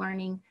virtual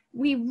learning,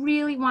 we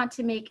really want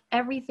to make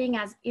everything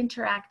as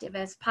interactive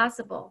as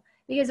possible,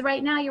 because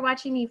right now you're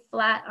watching me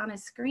flat on a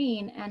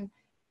screen and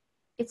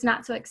it's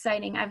not so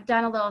exciting. I've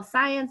done a little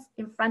science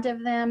in front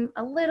of them,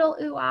 a little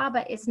ooh-ah,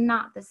 but it's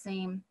not the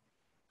same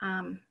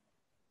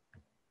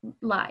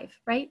live,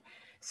 right?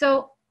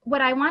 So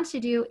what I want to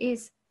do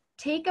is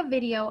take a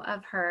video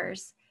of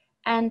hers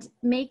and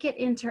make it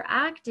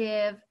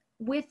interactive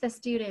with the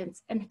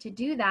students. And to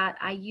do that,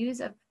 I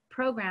use a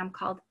program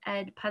called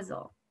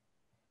Edpuzzle.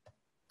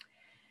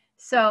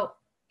 So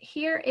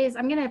here is,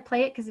 I'm gonna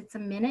play it because it's a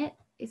minute.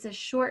 It's a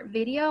short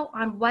video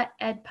on what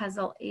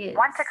Edpuzzle is.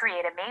 Want to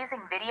create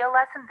amazing video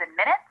lessons in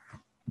minutes?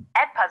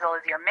 Edpuzzle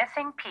is your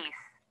missing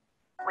piece.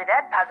 With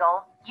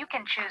Edpuzzle, you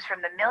can choose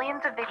from the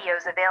millions of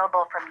videos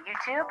available from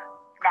YouTube,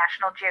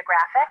 National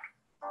Geographic,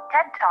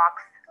 TED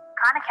Talks,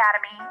 Khan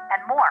Academy,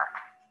 and more.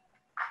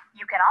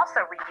 You can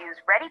also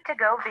reuse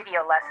ready-to-go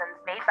video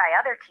lessons made by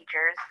other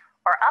teachers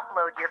or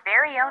upload your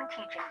very own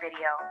teaching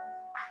video.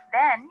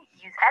 Then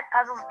use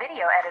Edpuzzle's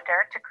video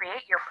editor to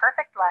create your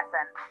perfect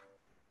lesson.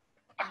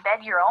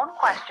 Embed your own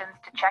questions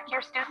to check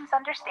your students'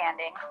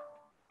 understanding,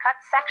 cut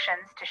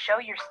sections to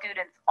show your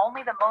students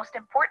only the most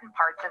important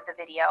parts of the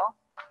video,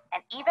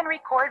 and even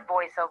record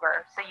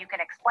voiceover so you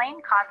can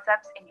explain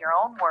concepts in your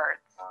own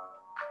words.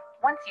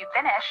 Once you've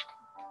finished,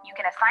 you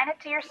can assign it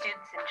to your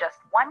students in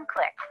just one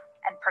click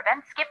and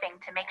prevent skipping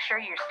to make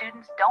sure your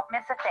students don't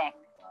miss a thing.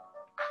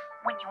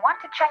 When you want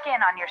to check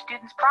in on your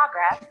students'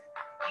 progress,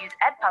 use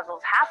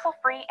Edpuzzle's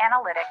hassle-free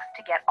analytics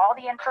to get all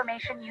the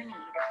information you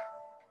need.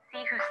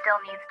 See who still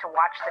needs to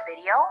watch the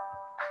video,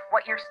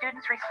 what your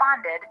students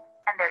responded,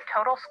 and their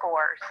total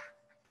scores.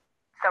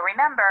 So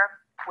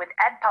remember, with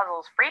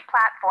Edpuzzle's free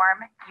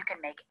platform, you can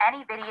make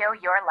any video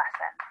your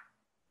lesson.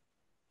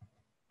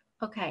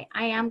 Okay,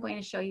 I am going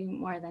to show you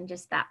more than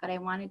just that, but I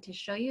wanted to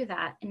show you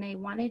that, and I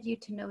wanted you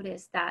to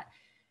notice that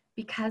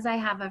because I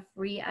have a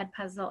free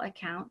Edpuzzle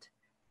account,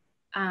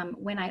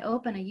 when I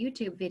open a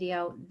YouTube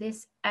video,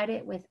 this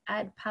Edit with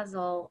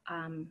Edpuzzle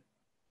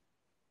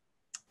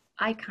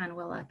icon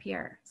will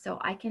appear, so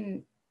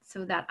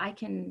that I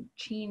can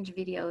change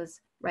videos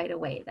right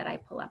away that I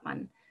pull up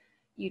on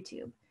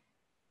YouTube.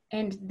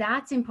 And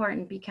that's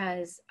important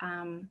because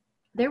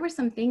there were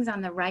some things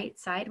on the right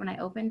side when I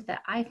opened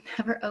that I've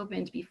never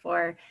opened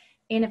before.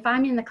 And if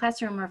I'm in the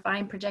classroom or if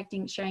I'm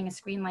projecting, sharing a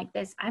screen like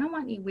this, I don't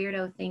want any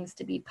weirdo things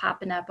to be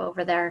popping up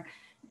over there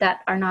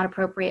that are not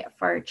appropriate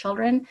for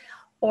children,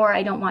 or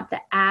I don't want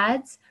the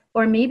ads,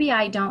 or maybe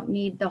I don't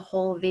need the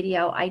whole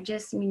video. I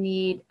just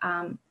need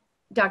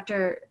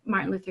Dr.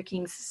 Martin Luther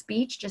King's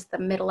speech, just the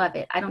middle of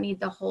it. I don't need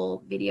the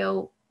whole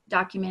video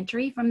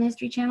documentary from the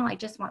History Channel. I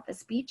just want the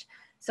speech,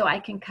 so I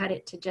can cut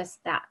it to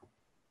just that.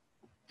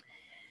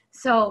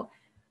 So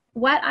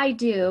what I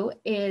do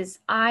is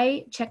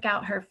I check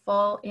out her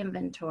full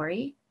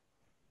inventory.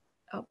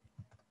 Oh,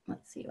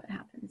 let's see what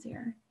happens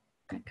here.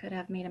 I could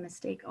have made a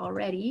mistake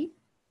already.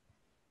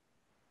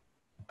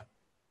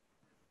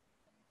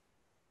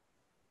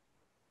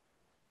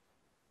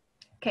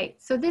 Okay,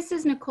 so this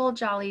is Nicole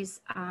Jolly's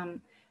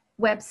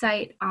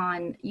website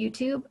on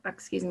YouTube,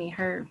 excuse me,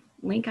 her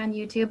link on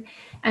YouTube.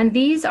 And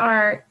these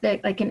are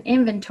like an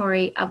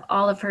inventory of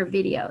all of her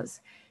videos.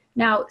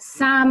 Now,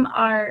 some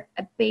are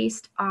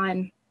based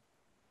on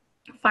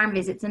farm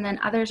visits, and then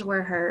others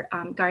were her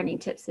gardening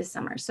tips this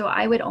summer. So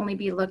I would only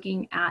be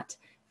looking at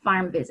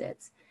farm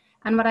visits.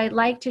 And what I'd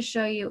like to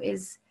show you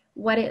is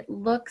what it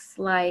looks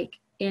like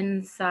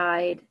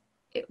inside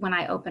when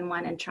I open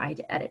one and try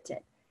to edit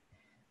it.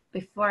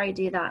 Before I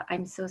do that,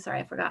 I'm so sorry,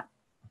 I forgot.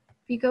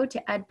 If you go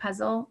to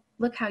Edpuzzle,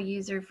 look how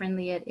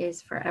user-friendly it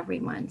is for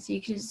everyone. So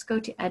you can just go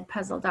to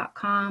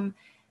edpuzzle.com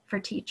for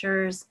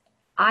teachers.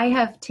 I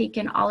have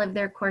taken all of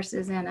their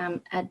courses and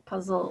I'm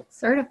Edpuzzle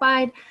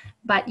certified,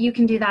 but you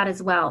can do that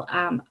as well.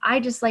 I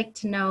just like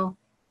to know,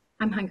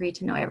 I'm hungry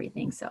to know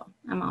everything, so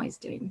I'm always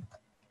doing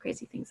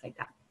crazy things like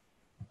that.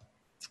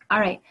 All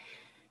right,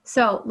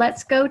 so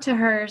let's go to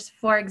hers,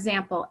 for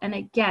example. And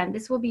again,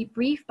 this will be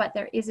brief, but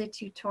there is a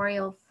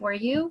tutorial for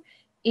you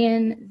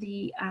in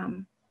the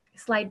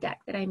slide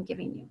deck that I'm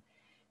giving you.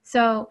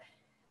 So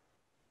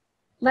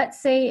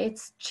let's say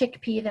it's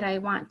chickpea that I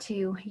want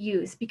to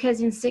use,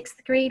 because in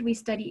 6th grade we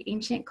study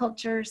ancient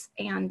cultures,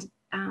 and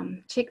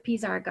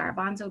chickpeas are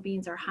garbanzo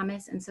beans or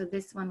hummus, and so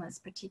this one was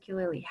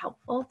particularly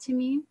helpful to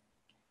me.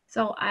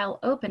 So I'll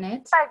open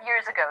it. 5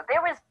 years ago,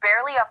 there was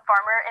barely a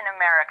farmer in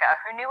America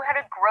who knew how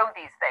to grow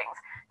these things.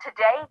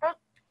 Today, they...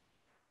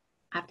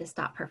 I have to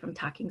stop her from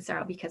talking,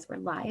 Sarah, because we're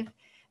live.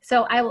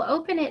 So I will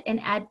open it and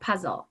add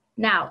puzzle.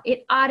 Now,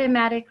 it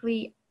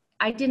automatically,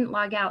 I didn't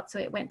log out, so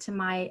it went to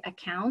my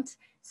account.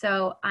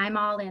 So I'm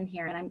all in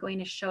here, and I'm going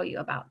to show you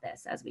about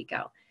this as we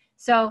go.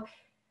 So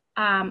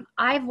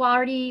I've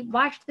already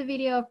watched the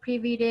video,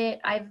 previewed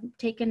it. I've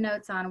taken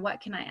notes on what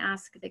can I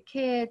ask the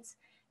kids,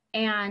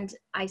 and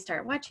I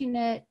start watching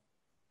it.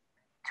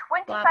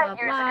 25 blah, blah,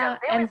 years blah, ago,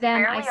 there and was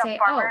then barely I say, a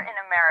farmer oh, in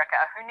America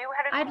who knew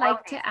how to I'd grow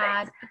like these to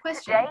add things. a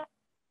question. Today,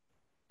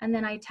 and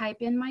then I type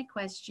in my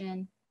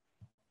question,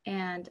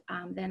 and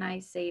then I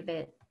save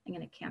it. I'm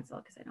going to cancel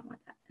because I don't want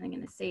that. And I'm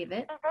going to save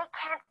it. they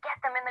can't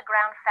get them in the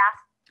ground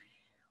fast.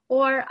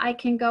 Or I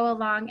can go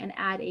along and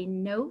add a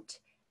note.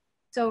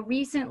 So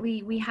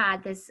recently we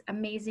had this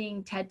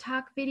amazing TED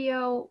Talk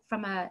video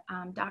from a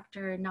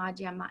Dr.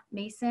 Nadia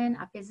Mason,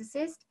 a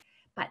physicist,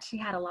 but she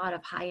had a lot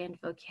of high-end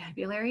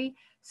vocabulary.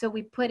 So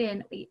we put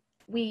in,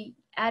 we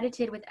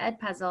edited with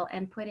Edpuzzle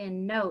and put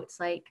in notes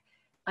like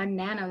a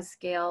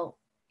nanoscale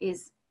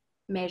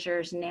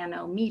measures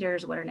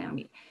nanometers. What are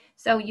nanometers?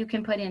 So you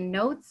can put in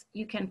notes,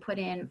 you can put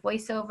in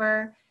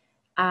voiceover,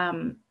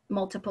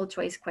 multiple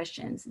choice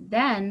questions.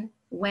 Then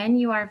when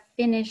you are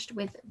finished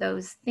with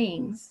those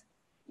things,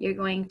 you're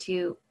going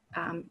to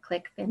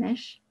click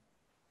finish,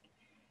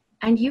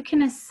 and you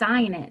can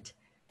assign it.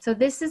 So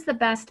this is the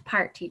best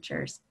part,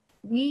 teachers.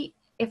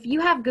 If you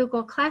have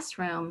Google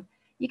Classroom,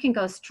 you can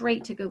go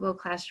straight to Google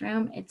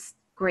Classroom. It's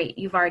great.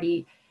 You've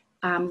already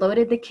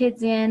loaded the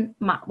kids in.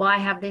 Well, I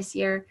have this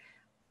year.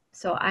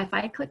 So if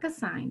I click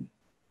assign,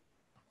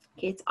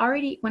 it's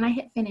already, when I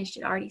hit finish,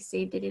 it already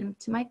saved it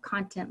into my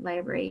content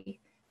library,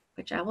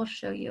 which I will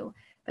show you.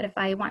 But if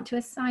I want to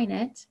assign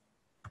it,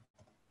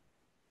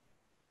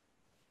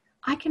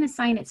 I can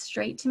assign it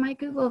straight to my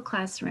Google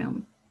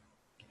Classroom.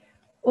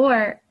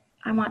 Or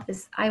I want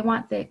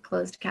the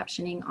closed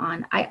captioning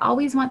on. I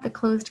always want the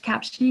closed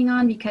captioning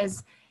on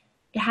because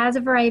it has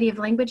a variety of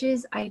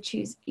languages. I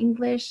choose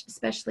English,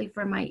 especially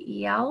for my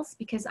ELs,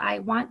 because I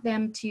want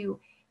them to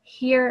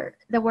hear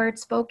the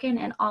words spoken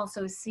and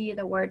also see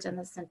the words in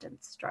the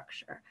sentence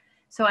structure.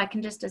 So I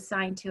can just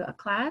assign to a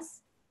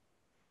class,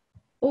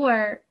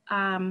 or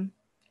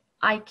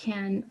I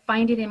can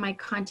find it in my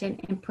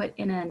content and put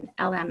in an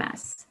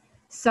LMS.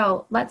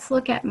 So let's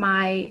look at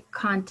my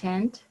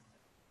content.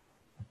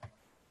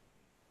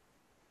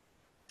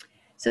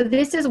 So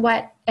this is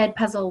what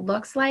Edpuzzle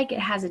looks like. It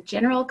has a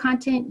general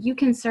content. You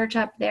can search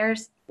up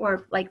theirs,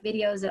 or like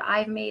videos that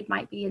I've made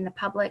might be in the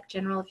public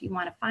general if you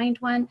want to find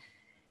one.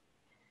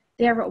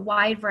 There are a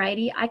wide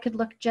variety. I could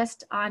look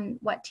just on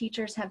what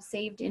teachers have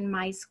saved in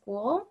my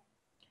school.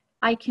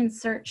 I can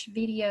search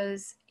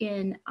videos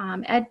in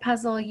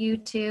Edpuzzle,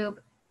 YouTube,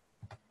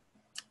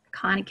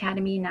 Khan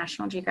Academy,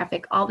 National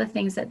Geographic, all the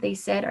things that they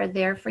said are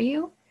there for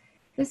you.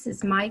 This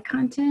is my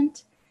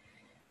content.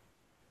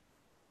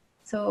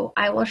 So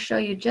I will show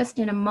you just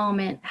in a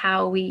moment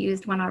how we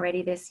used one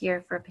already this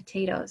year for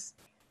potatoes.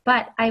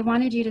 But I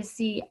wanted you to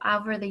see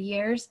over the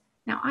years,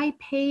 now I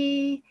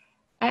pay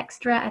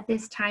extra at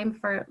this time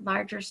for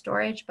larger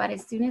storage, but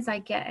as soon as I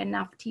get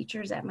enough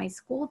teachers at my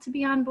school to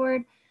be on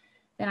board,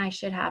 then I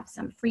should have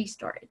some free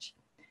storage.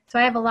 So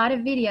I have a lot of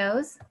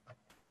videos,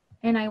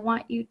 and I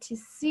want you to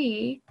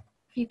see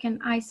if you can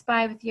I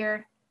Spy with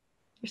your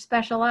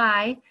special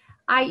eye.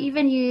 I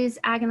even use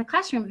Ag in the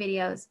Classroom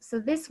videos. So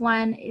this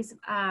one is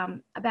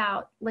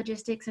about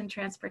logistics and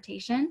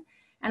transportation.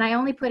 And I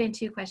only put in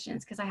 2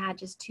 questions because I had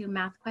just 2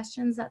 math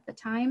questions at the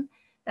time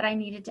that I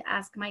needed to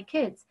ask my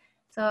kids.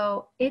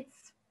 So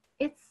it's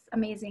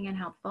amazing and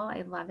helpful.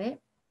 I love it.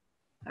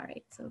 All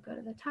right, so go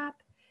to the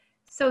top.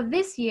 So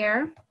this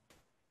year,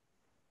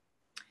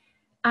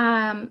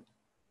 the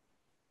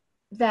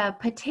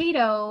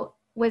potato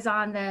was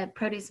on the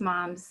Produce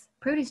Mom's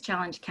Produce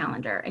Challenge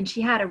calendar, and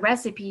she had a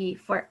recipe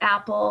for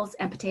apples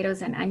and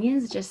potatoes and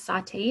onions just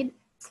sauteed.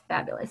 It's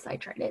fabulous. I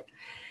tried it.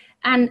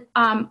 And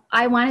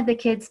I wanted the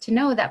kids to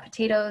know that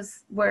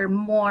potatoes were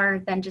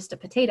more than just a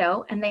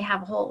potato, and they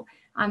have a whole,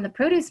 on the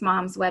Produce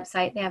Mom's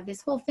website, they have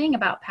this whole thing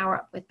about Power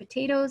Up with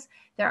Potatoes.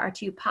 There are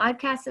 2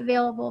 podcasts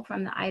available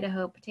from the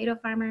Idaho potato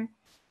farmer.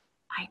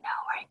 I know,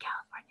 we're in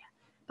California,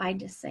 but I'm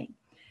just saying.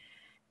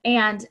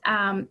 And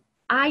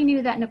I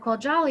knew that Nicole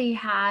Jolly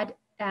had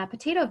a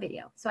potato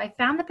video. So I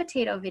found the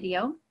potato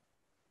video.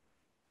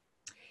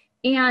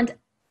 And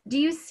do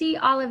you see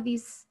all of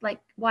these like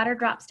water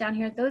drops down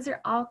here? Those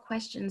are all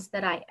questions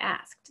that I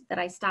asked, that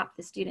I stopped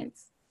the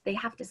students. They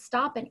have to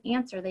stop and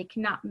answer. They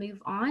cannot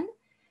move on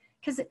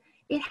because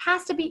it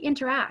has to be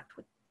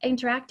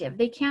interactive.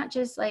 They can't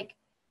just like,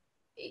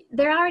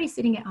 they're already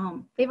sitting at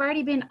home. They've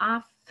already been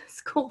off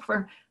school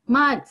for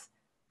months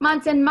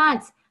and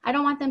months. I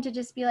don't want them to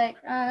just be like,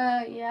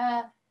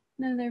 yeah,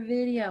 another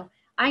video.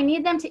 I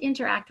need them to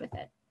interact with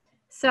it.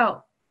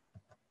 So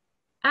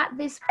at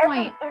this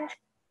point,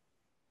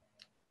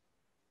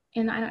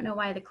 and I don't know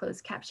why the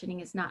closed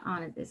captioning is not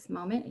on at this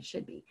moment, it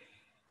should be.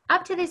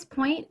 Up to this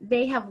point,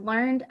 they have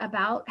learned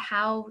about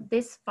how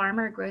this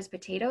farmer grows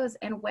potatoes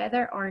and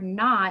whether or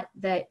not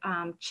the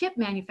chip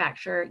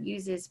manufacturer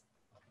uses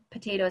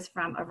potatoes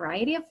from a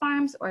variety of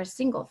farms or a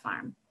single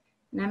farm.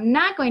 And I'm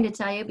not going to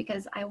tell you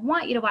because I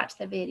want you to watch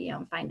the video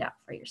and find out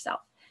for yourself.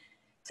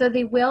 So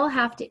they will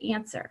have to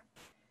answer.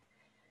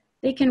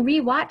 They can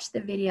re-watch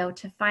the video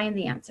to find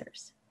the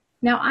answers.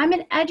 Now I'm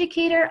an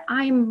educator,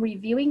 I'm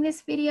reviewing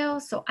this video,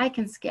 so I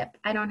can skip.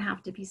 I don't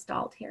have to be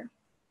stalled here.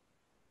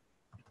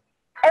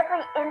 Every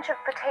inch of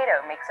potato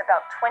makes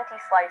about 20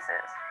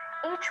 slices,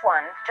 each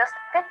one just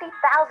 50,000th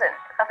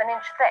of an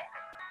inch thick.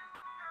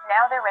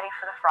 Now they're ready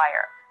for the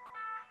fryer.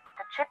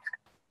 The chips.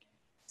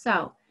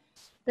 So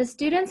the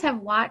students have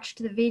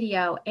watched the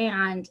video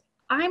and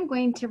I'm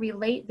going to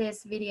relate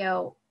this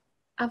video,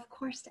 of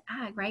course, to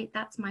ag, right?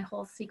 That's my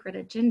whole secret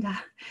agenda.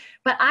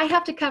 But I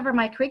have to cover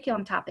my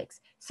curriculum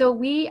topics. So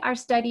we are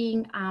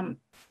studying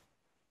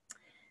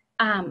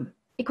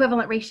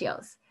equivalent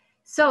ratios.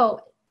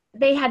 So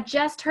they had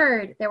just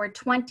heard there were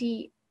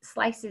 20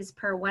 slices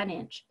per 1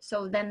 inch.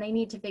 So then they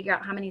need to figure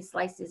out how many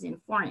slices in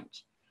 4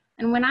 inch.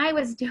 And when I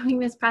was doing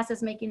this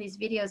process, making these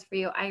videos for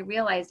you, I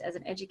realized as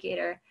an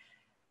educator,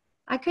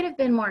 I could have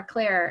been more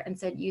clear and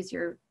said, use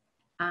your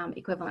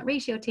equivalent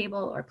ratio table,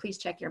 or please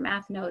check your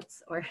math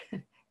notes, or,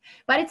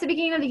 but it's the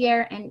beginning of the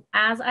year. And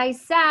as I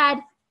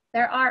said,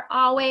 there are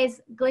always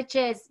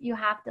glitches. You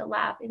have to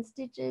laugh in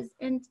stitches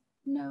and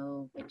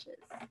no glitches.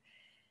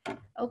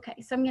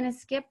 Okay, so I'm gonna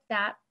skip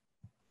that.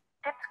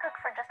 Dips cook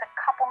for just a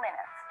couple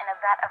minutes in a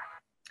vat of.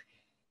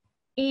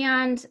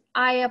 And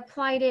I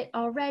applied it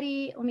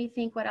already. Let me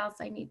think what else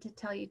I need to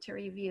tell you to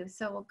review.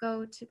 So we'll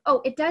go to,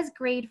 oh, it does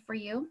grade for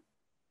you.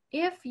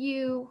 If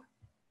you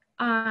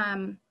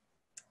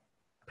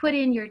put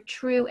in your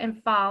true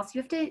and false,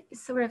 you have to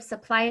sort of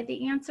supply it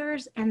the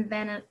answers and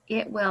then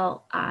it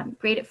will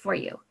grade it for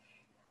you.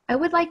 I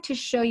would like to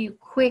show you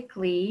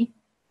quickly,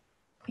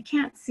 I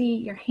can't see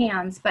your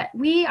hands, but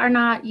we are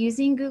not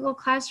using Google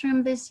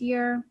Classroom this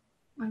year,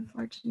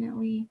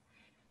 unfortunately.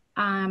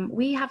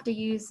 We have to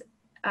use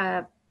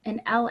an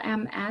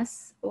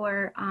LMS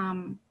or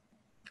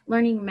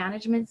learning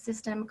management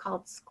system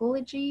called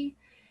Schoology,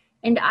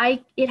 and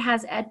it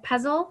has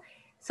Edpuzzle,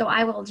 so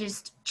I will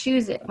just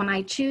choose it. When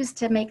I choose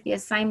to make the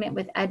assignment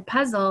with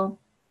Edpuzzle,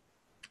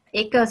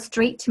 it goes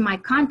straight to my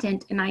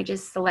content and I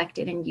just select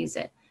it and use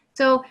it.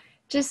 So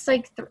just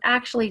like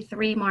actually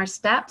 3 more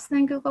steps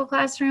than Google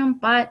Classroom,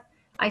 but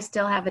I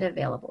still have it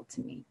available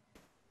to me.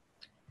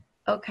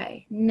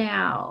 Okay,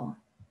 now,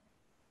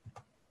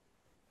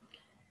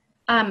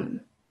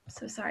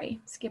 so sorry,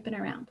 skipping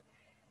around.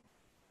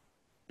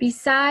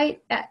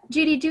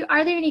 Judy,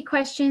 are there any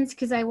questions?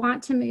 Because I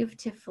want to move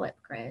to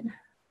Flipgrid.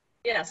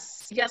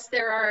 Yes,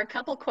 there are a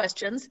couple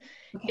questions.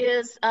 Okay.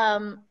 Is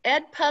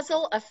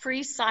Edpuzzle a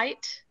free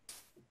site?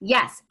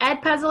 Yes,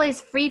 Edpuzzle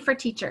is free for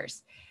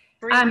teachers.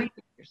 Free for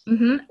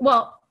teachers.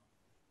 Well,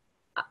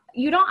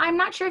 I'm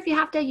not sure if you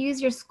have to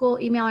use your school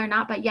email or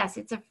not, but yes,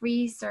 it's a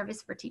free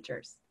service for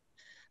teachers.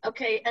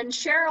 Okay, and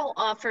Cheryl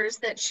offers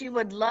that she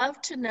would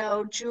love to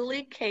know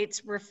Julie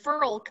Kate's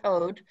referral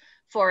code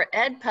for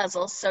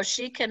Edpuzzle so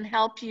she can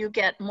help you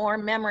get more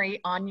memory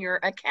on your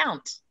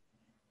account.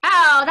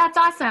 Oh, that's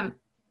awesome.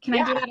 Can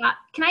I do that?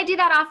 Can I do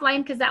that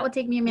offline? Because that would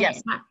take me a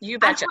minute. Yes, you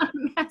betcha.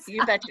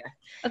 You betcha.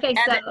 Okay,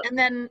 and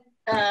then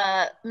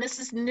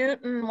Mrs.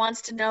 Newton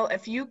wants to know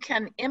if you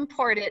can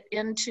import it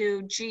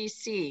into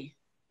GC.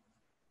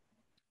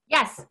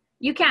 Yes,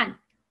 you can.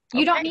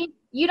 You Okay.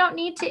 You don't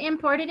need to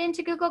import it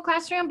into Google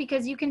Classroom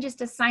because you can just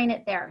assign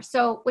it there.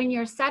 So when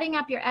you're setting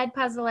up your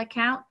Edpuzzle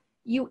account,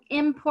 you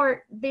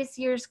import this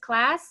year's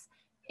class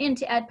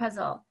into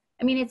Edpuzzle.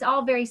 I mean, it's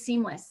all very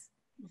seamless.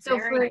 So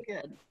very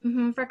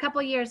good. For a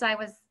couple of years,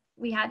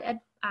 we had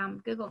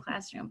Google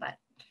Classroom, but.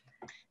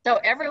 So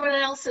everyone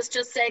else is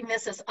just saying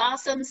this is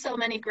awesome. So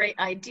many great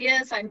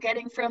ideas I'm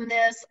getting from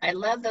this. I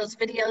love those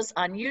videos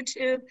on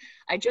YouTube.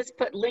 I just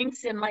put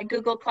links in my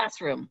Google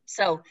Classroom.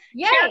 So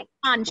carry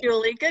on,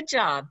 Julie. Good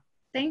job.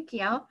 Thank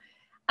you.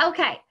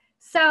 Okay,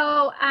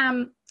 so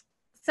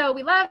so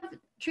we love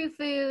True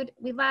Food.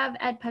 We love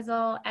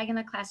Edpuzzle, Ag in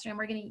the Classroom.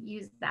 We're going to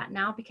use that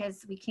now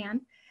because we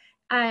can.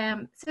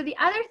 So the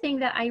other thing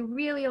that I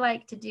really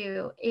like to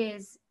do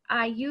is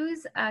I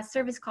use a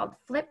service called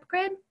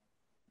Flipgrid.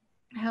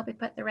 I hope I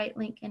put the right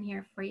link in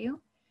here for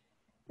you.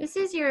 This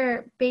is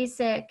your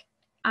basic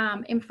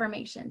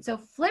information. So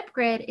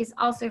Flipgrid is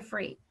also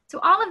free. So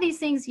all of these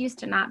things used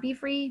to not be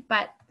free,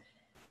 but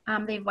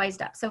they've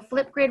wised up. So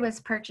Flipgrid was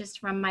purchased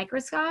from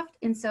Microsoft,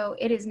 and so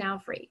it is now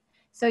free.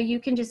 So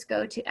you can just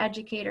go to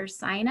Educator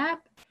Sign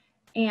Up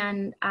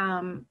and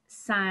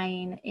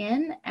sign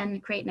in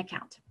and create an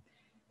account.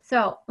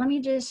 So let me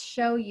just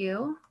show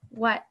you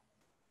what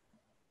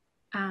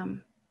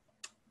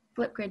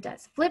Flipgrid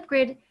does.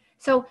 Flipgrid,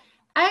 so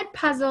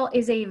Edpuzzle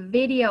is a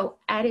video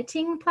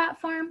editing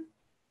platform,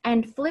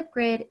 and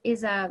Flipgrid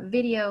is a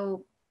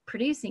video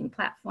producing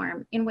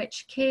platform in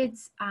which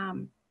kids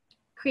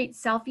create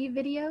selfie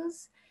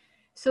videos.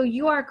 So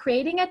you are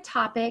creating a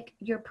topic,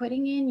 you're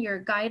putting in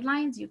your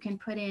guidelines, you can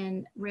put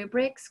in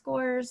rubric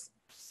scores,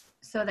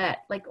 so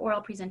that like oral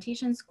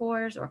presentation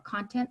scores or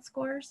content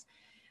scores.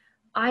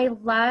 I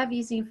love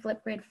using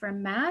Flipgrid for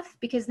math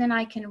because then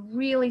I can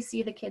really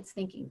see the kids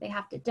thinking. They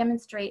have to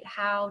demonstrate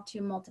how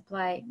to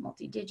multiply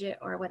multi-digit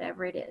or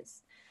whatever it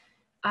is.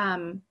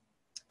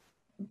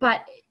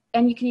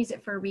 And you can use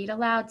it for read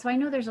aloud. So I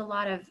know there's a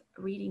lot of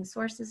reading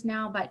sources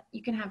now, but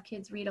you can have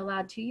kids read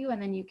aloud to you,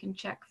 and then you can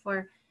check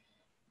for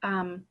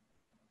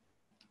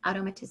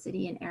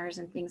automaticity and errors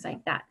and things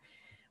like that.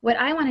 What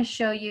I want to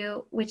show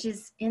you, which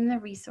is in the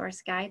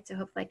resource guide, so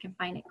hopefully I can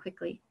find it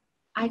quickly.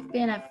 I've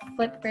been a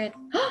Flipgrid.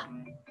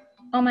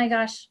 Oh my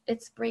gosh,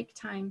 it's break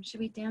time. Should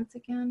we dance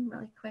again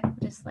really quick?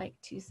 Just like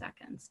 2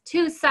 seconds.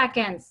 2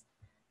 seconds.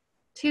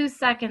 2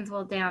 seconds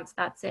we'll dance.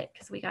 That's it,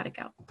 because we got to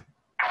go.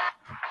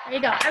 There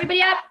you go.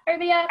 Everybody up.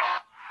 Everybody up.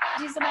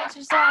 Do some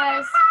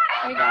exercise.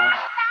 There you go.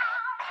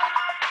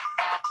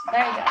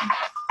 There you go.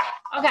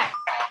 Okay.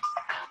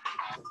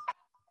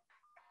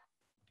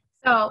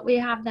 So we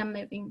have them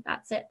moving.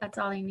 That's it. That's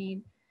all I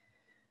need.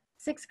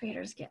 6th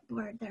graders get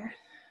bored. They're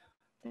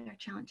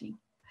challenging.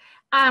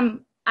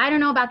 I don't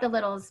know about the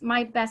littles.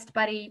 My best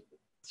buddy,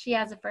 she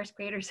has a 1st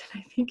grader, so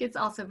I think it's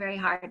also very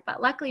hard.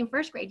 But luckily in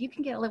 1st grade, you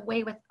can get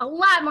away with a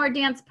lot more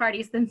dance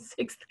parties than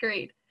 6th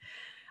grade.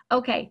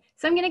 Okay,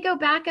 so I'm going to go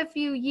back a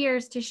few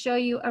years to show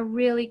you a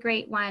really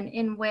great one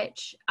in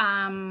which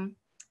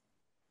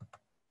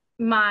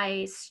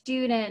my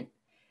student,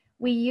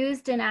 we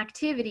used an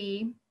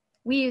activity.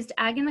 We used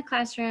Ag in the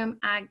Classroom,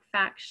 Ag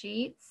fact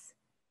sheets.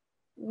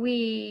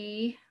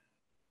 We,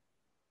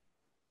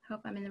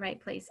 hope I'm in the right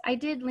place. I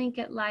did link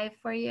it live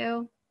for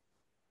you.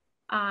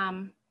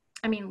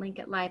 Link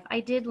it live. I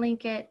did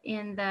link it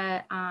in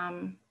the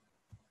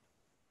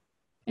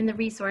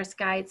resource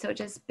guide, so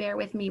just bear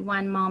with me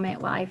one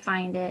moment while I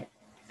find it.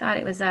 Thought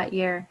it was that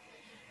year.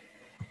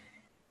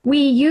 We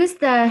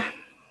used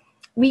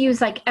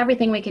like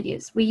everything we could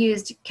use. We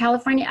used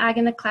California Ag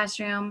in the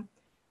Classroom,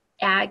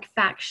 Ag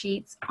fact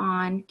sheets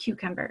on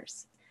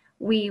cucumbers.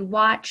 We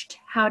watched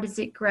How Does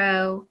It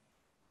Grow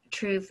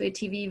True Food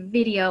TV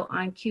video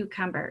on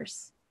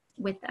cucumbers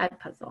with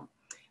Edpuzzle.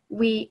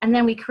 And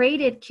then we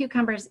created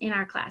cucumbers in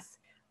our class.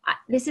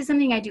 This is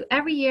something I do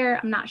every year.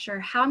 I'm not sure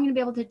how I'm going to be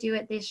able to do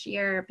it this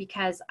year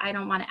because I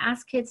don't want to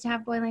ask kids to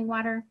have boiling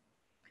water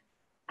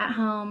at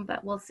home,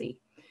 but we'll see.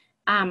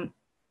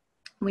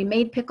 We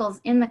made pickles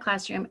in the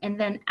classroom, and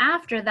then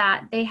after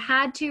that, they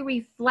had to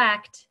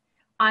reflect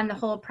on the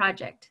whole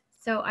project.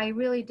 So I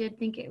really did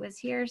think it was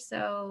here.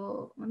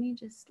 So let me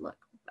just look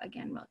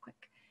again real quick,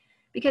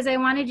 because I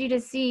wanted you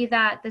to see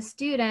that the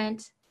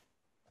student,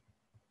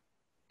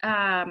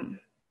 I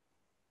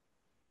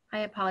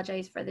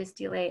apologize for this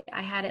delay.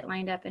 I had it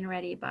lined up and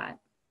ready, but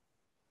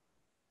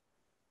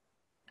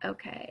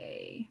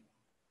okay.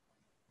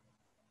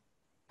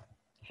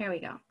 Here we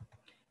go.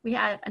 We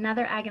had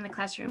another Ag in the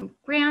Classroom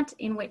grant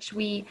in which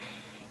we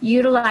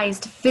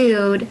utilized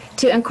food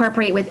to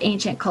incorporate with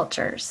ancient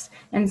cultures.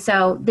 And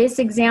so this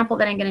example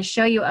that I'm going to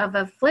show you of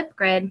a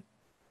Flipgrid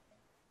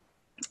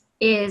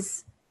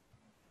is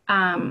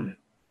kind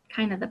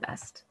of the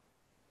best.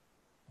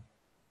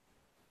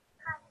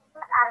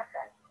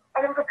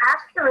 And in the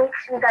past few weeks,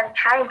 we got to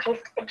try and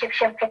taste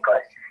Egyptian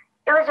pickles.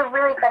 It was a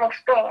really fun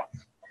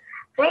experience.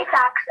 3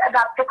 facts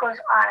about pickles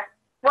are: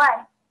 1,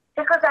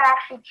 pickles are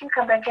actually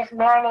cucumber just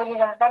marinated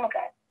in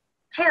vinegar.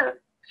 2,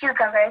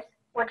 cucumbers,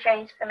 which are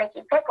used for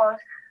making pickles,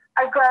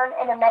 are grown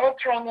in a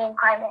Mediterranean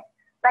climate,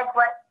 like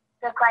what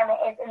the climate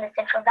is in the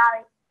Central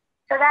Valley.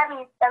 So that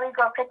means that we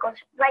grow pickles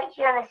right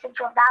here in the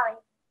Central Valley.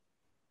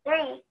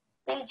 3,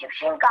 the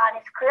Egyptian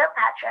goddess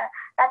Cleopatra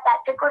thought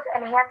that pickles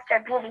enhanced her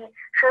beauty,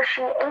 so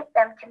she ate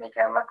them to make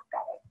her look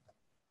better.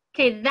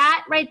 Okay,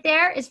 that right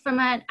there is from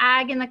an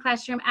Ag in the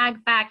Classroom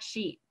Ag fact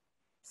sheet.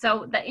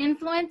 So the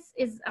influence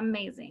is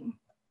amazing.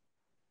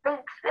 The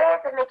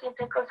experience of making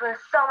pickles was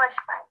so much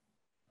fun.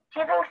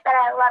 2 things that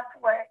I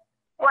loved were: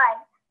 1,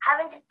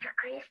 having to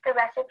decrease the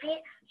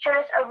recipe showed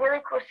us a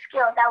really cool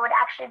skill that would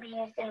actually be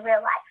used in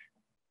real life.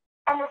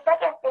 And the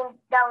second thing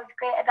that was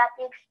great about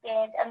the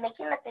experience of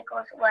making the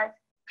pickles was,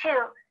 2,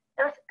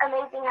 it was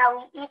amazing how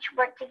we each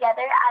worked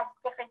together as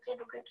different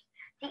table groups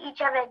to each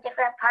have a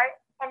different part,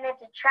 and then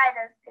to try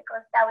those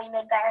pickles that we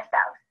made by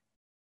ourselves.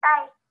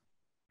 Bye.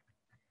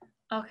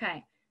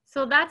 Okay,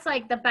 so that's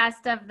like the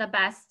best of the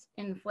best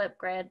in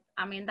Flipgrid.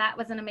 I mean, that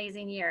was an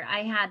amazing year.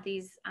 I had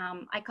these,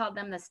 I called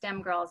them the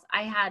STEM girls.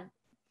 I had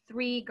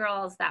 3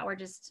 girls that were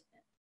just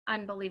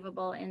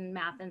unbelievable in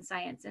math and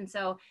science. And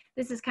so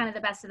this is kind of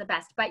the best of the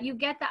best. But you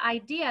get the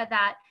idea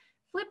that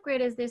Flipgrid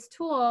is this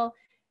tool,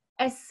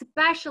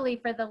 especially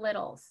for the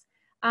littles,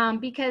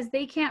 because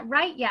they can't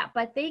write yet,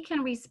 but they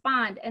can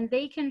respond and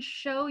they can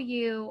show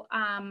you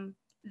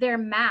their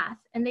math,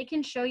 and they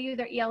can show you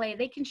their ELA.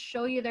 They can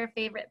show you their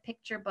favorite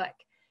picture book.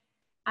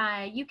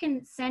 You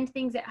can send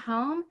things at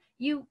home.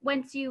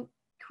 Once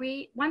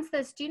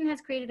the student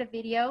has created a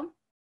video,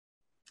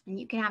 And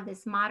you can have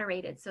this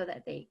moderated so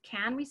that they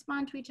can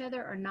respond to each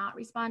other or not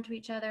respond to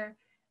each other.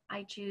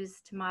 I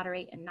choose to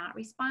moderate and not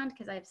respond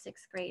because I have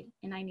 6th grade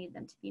and I need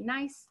them to be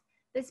nice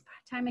this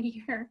time of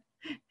year.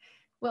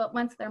 Well,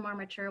 once they're more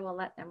mature, we'll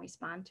let them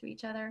respond to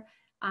each other.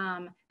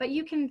 But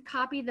you can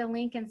copy the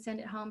link and send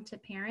it home to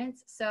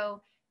parents.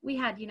 So we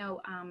had, you know,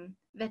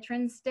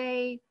 Veterans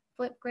Day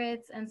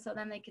Flipgrids, and so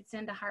then they could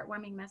send a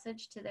heartwarming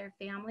message to their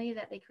family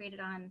that they created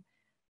on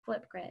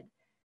Flipgrid.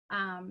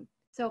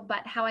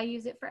 But how I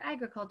use it for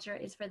agriculture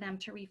is for them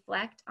to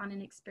reflect on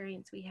an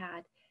experience we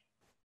had.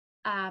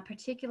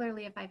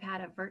 Particularly if I've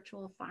had a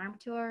virtual farm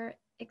tour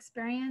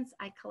experience,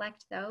 I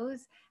collect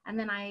those and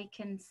then I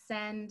can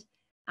send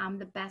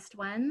the best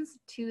ones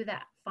to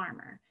that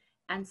farmer.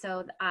 And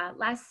so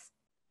last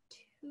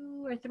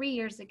 2 or 3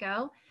 years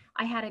ago,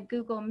 I had a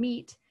Google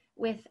Meet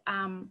with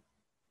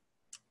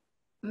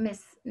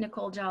Miss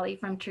Nicole Jolly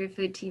from True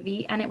Food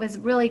TV. And it was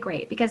really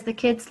great because the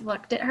kids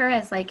looked at her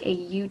as like a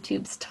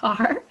YouTube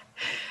star.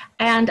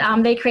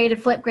 And they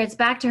created Flipgrids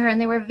back to her and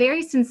they were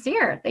very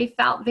sincere. They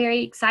felt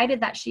very excited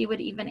that she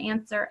would even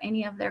answer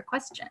any of their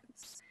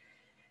questions.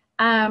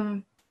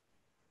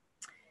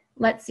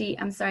 Let's see,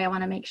 I'm sorry, I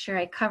wanna make sure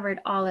I covered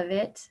all of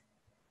it.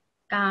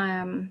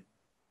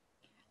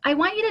 I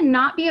want you to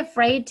not be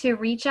afraid to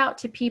reach out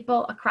to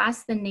people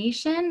across the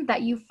nation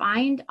that you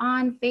find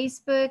on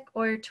Facebook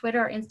or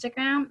Twitter or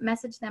Instagram,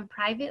 message them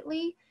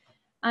privately.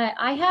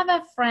 I have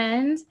a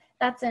friend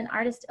that's an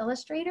artist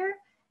illustrator.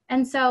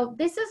 And so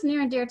this is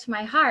near and dear to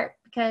my heart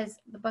because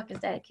the book is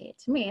dedicated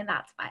to me and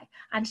that's why,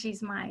 and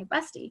she's my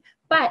bestie.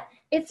 But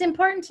it's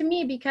important to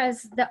me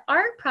because the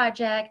art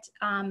project,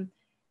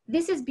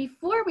 this is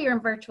before we were in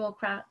virtual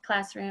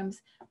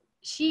classrooms.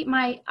 She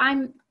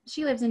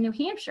lives in New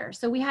Hampshire.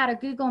 So we had a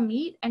Google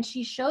Meet and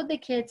she showed the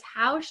kids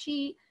how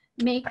she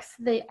makes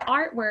the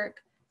artwork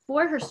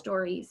for her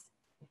stories.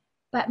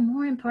 But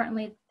more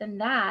importantly than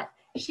that,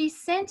 she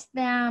sent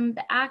them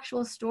the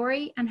actual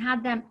story and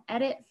had them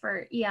edit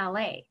for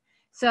ELA.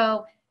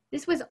 So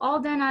this was all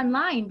done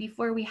online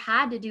before we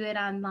had to do it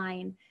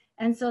online.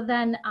 And so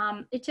then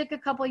it took a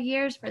couple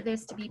years for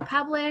this to be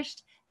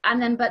published.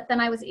 But then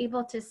I was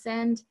able to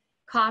send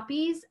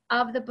copies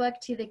of the book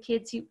to the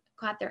kids who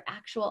got their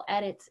actual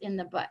edits in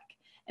the book.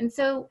 And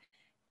so,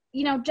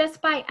 you know,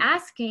 just by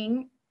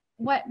asking,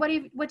 what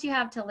do you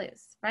have to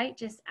lose, right?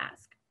 Just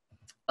ask.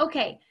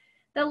 Okay,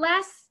 the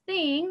last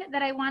thing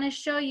that I want to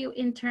show you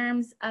in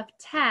terms of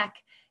tech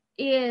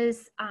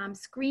is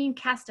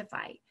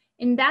Screencastify.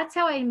 And that's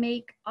how I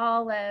make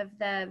all of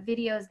the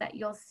videos that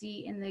you'll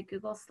see in the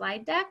Google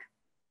slide deck.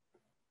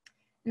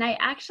 And I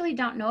actually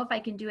don't know if I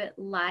can do it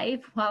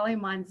live while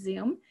I'm on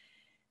Zoom,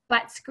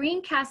 but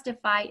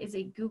Screencastify is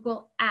a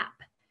Google app.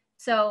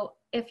 So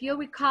if you'll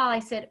recall, I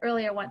said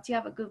earlier, once you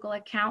have a Google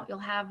account, you'll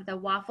have the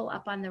waffle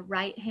up on the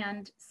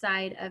right-hand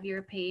side of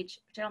your page,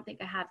 which I don't think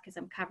I have because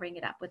I'm covering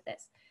it up with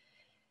this.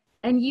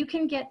 And you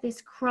can get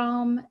this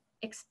Chrome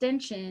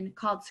extension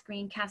called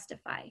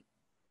Screencastify.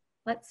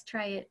 Let's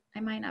try it. I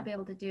might not be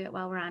able to do it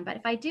while we're on, but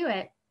if I do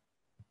it,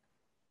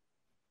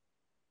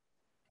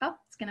 oh,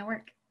 it's gonna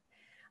work.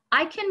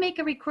 I can make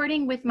a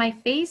recording with my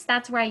face.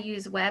 That's where I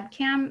use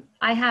webcam.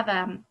 I have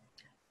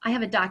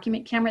a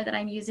document camera that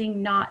I'm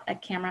using, not a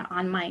camera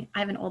on I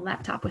have an old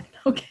laptop with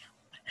no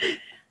camera.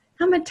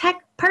 I'm a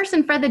tech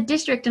person for the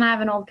district and I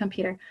have an old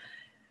computer,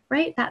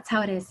 right? That's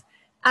how it is.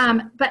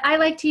 But I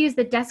like to use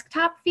the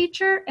desktop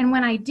feature. And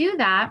when I do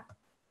that,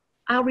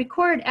 I'll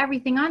record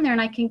everything on there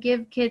and I can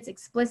give kids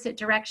explicit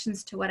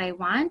directions to what I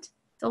want.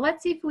 So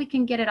let's see if we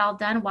can get it all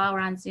done while we're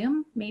on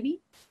Zoom,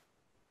 maybe.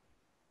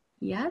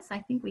 Yes, I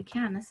think we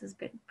can. This is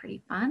good,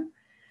 pretty fun.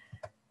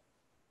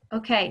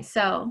 Okay,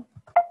 so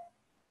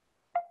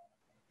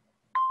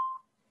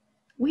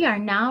we are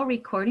now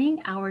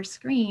recording our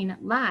screen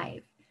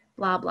live.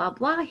 Blah, blah,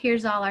 blah.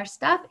 Here's all our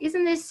stuff.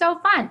 Isn't this so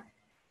fun?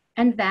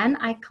 And then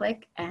I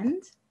click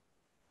end.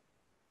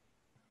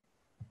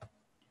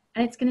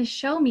 And it's going to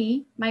show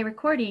me my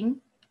recording.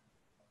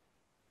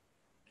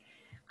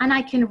 And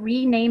I can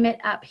rename it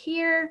up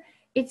here.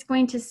 It's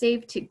going to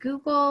save to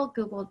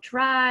Google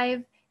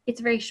Drive. It's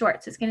very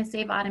short, so it's going to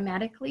save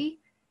automatically.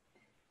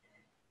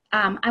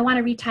 I want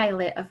to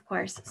retitle it, of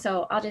course.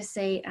 So I'll just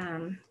say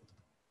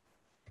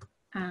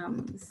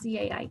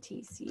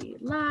CAITC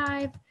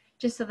Live,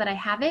 just so that I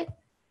have it.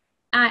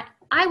 I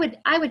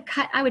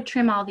would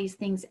trim all these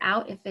things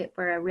out if it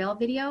were a real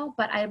video,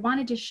 but I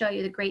wanted to show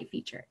you the great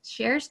feature. It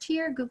shares to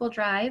your Google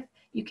Drive.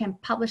 You can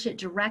publish it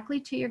directly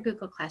to your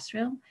Google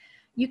Classroom.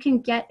 You can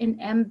get an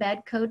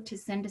embed code to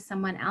send to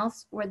someone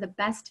else, or the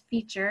best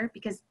feature,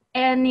 because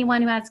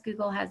anyone who has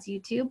Google has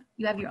YouTube.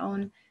 You have your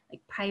own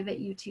like private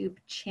YouTube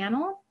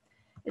channel,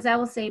 is I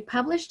will say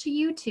publish to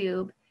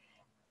YouTube,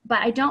 but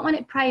I don't want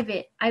it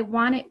private. I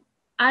want it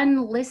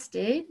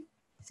unlisted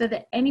so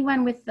that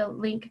anyone with the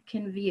link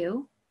can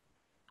view.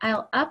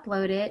 I'll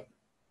upload it.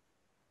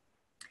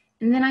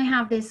 And then I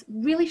have this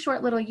really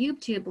short little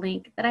YouTube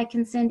link that I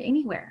can send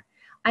anywhere.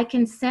 I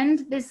can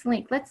send this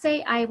link. Let's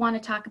say I want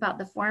to talk about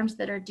the forms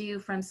that are due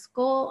from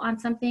school on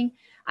something.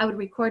 I would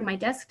record my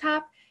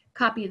desktop,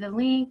 copy the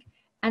link,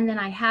 and then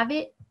I have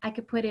it. I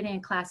could put it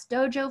in Class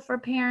Dojo for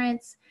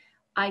parents.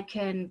 I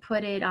can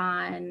put it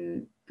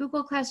on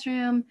Google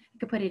Classroom. I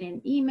could put it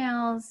in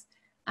emails.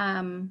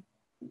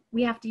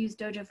 We have to use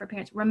Dojo for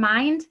parents.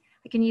 Remind,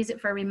 I can use it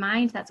for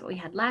Remind. That's what we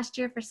had last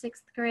year for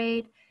 6th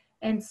grade.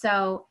 And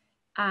so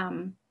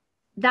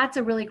that's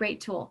a really great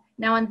tool.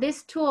 Now on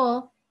this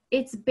tool,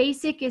 its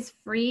basic is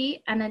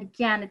free. And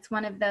again, it's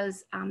one of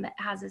those that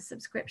has a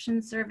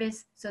subscription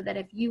service so that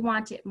if you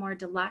want it more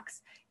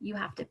deluxe, you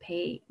have to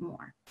pay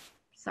more.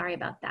 Sorry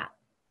about that.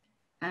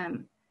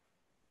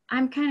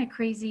 I'm kind of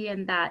crazy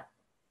in that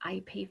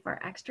I pay for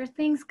extra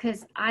things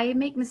because I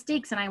make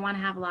mistakes and I want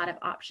to have a lot of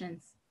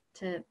options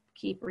to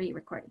keep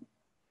re-recording.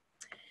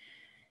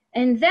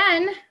 And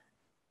then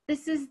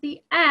this is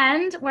the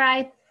end where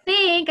I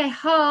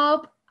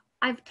hope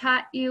I've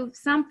taught you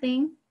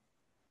something.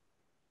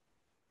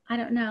 I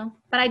don't know,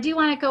 but I do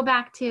want to go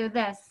back to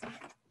this.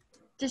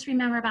 Just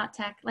remember about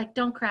tech, like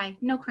don't cry,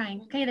 no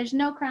crying. Okay, there's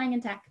no crying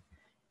in tech.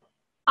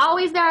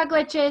 Always there are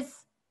glitches.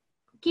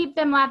 Keep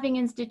them laughing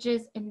in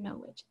stitches and no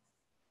witches.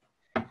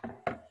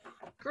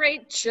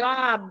 Great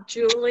job,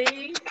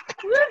 Julie.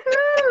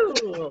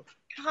 Woohoo!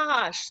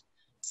 Gosh,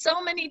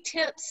 so many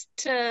tips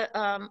to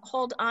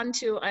hold on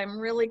to. I'm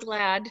really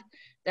glad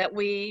that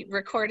we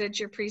recorded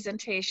your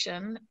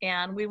presentation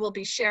and we will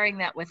be sharing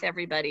that with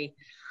everybody.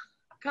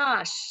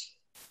 Gosh.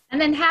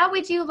 And then how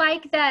would you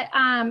like that?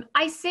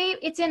 I say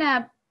it's in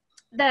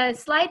the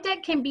slide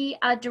deck can be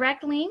a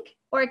direct link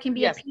or it can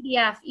be a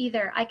PDF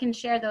either. I can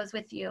share those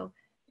with you.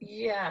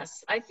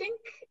 Yes, I think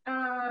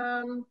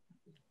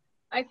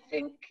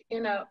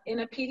in a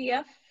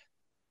PDF,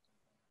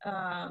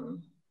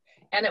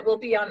 and it will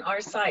be on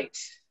our site.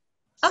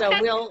 So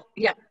okay. we'll,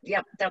 yep,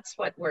 that's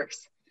what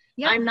works.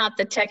 Yep. I'm not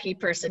the techie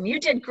person. You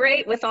did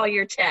great with all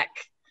your tech.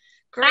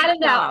 Great I don't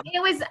know. job.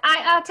 It was,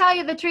 I'll tell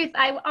you the truth.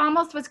 I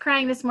almost was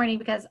crying this morning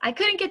because I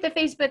couldn't get the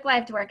Facebook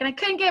Live to work and I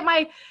couldn't get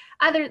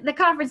the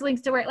conference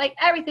links to work, like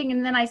everything.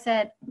 And then I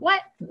said, why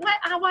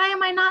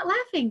am I not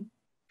laughing?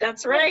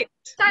 That's right.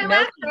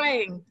 No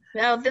crying.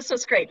 No, this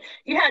was great.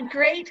 You had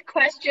great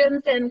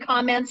questions and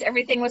comments.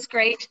 Everything was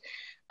great.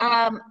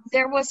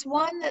 There was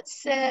one that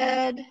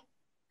said,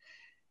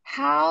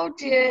 how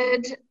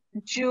did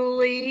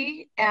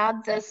Julie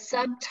add the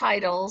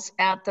subtitles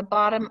at the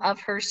bottom of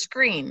her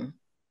screen?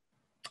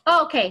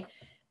 Oh, okay.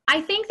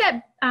 I think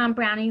that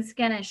Browning's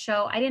gonna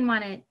show, I didn't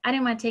want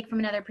to take from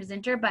another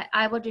presenter, but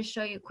I will just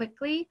show you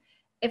quickly.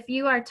 If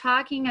you are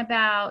talking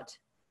about,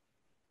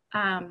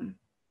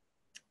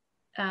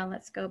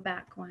 let's go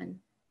back one.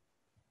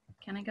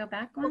 Can I go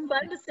back one? Well,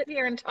 fun to sit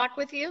here and talk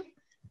with you.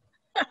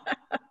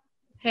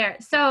 Here,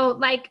 so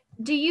like,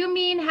 do you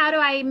mean how do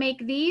I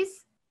make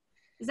these?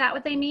 Is that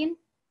what they mean?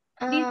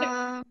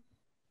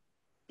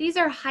 These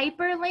are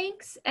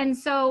hyperlinks, and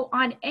so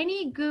on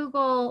any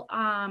Google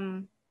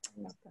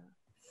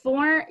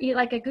form,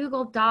 like a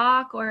Google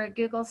Doc or a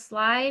Google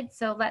Slide.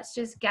 So let's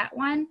just get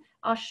one.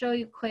 I'll show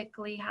you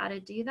quickly how to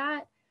do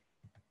that.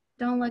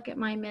 Don't look at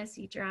my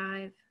messy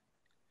drive.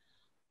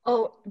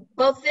 Oh,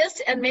 both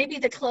this and maybe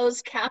the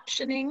closed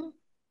captioning.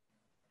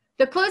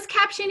 The closed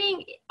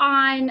captioning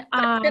on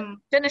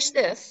finish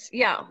this,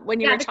 yeah, when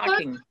you were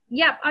talking.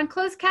 Yep, on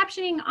closed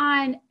captioning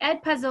on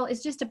Edpuzzle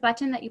is just a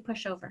button that you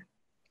push over.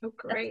 Oh,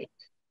 great.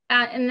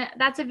 And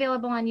that's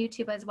available on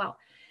YouTube as well.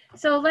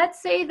 So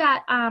let's say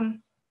that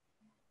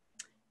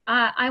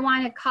I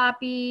want to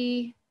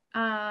copy.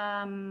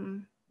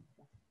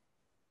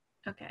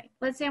 Okay,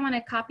 let's say I want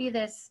to copy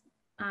this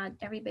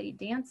 "Everybody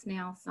Dance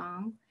Now"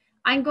 song.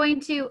 I'm going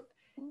to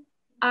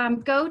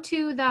go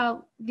to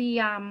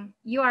the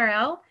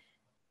URL.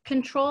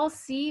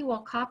 Control-C will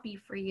copy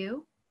for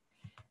you.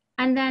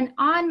 And then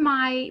on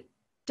my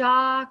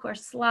doc or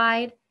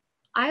slide,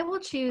 I will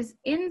choose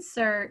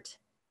Insert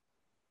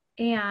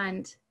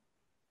and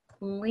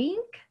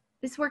Link.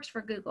 This works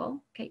for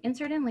Google. Okay,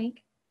 Insert and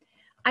Link.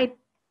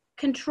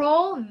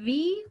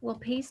 Control-V will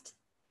paste.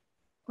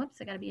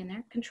 Whoops, I got to be in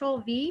there.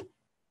 Control-V.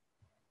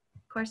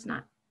 Of course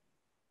not.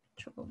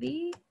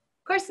 Control-V.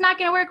 Of course, it's not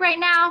going to work right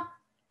now.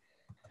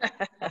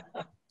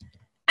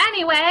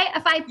 Anyway,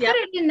 if I put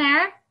it in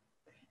there,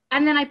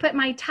 and then I put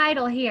my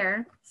title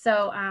here,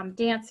 so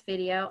dance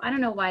video. I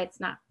don't know why it's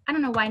not. I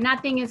don't know why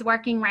nothing is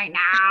working right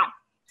now.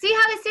 See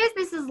how this is?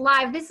 This is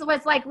live. This is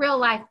what's like real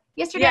life.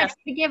 Yesterday, I tried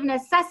to give an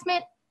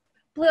assessment,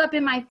 blew up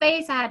in my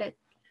face. I had to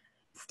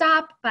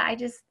stop, but I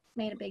just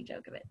made a big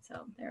joke of it.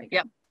 So there we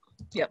go.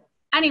 Yep.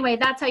 Anyway,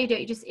 that's how you do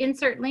it. You just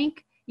insert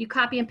link, you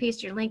copy and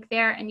paste your link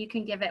there, and you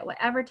can give it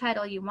whatever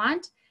title you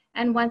want.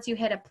 And once you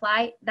hit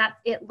apply,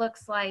 it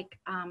looks like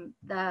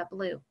the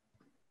blue.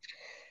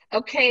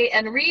 Okay,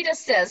 and Rita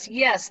says,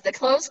 yes, the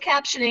closed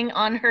captioning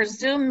on her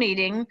Zoom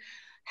meeting.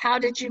 How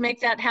did you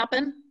make that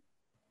happen?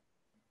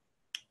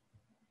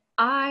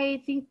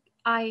 I think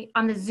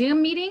on the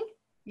Zoom meeting?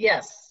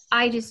 Yes.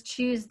 I just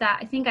choose that.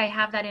 I think I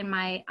have that in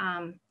my,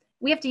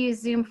 we have to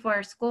use Zoom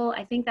for school.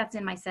 I think that's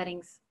in my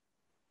settings.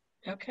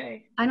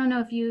 Okay. I don't know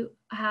if you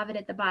have it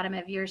at the bottom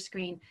of your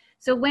screen.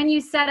 So when you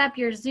set up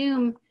your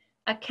Zoom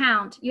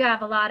account, you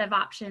have a lot of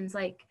options.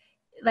 Like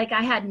like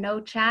I had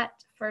no chat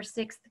for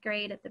 6th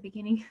grade at the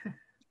beginning.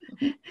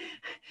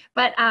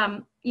 But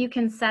you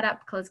can set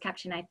up closed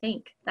captioning. I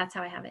think that's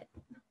how I have it.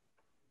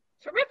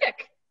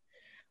 Terrific.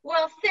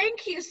 Well,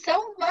 thank you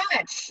so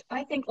much.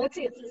 I think, let's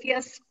see, it says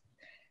yes,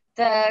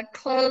 the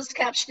closed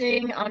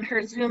captioning on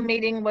her Zoom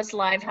meeting was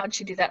live. How'd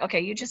she do that?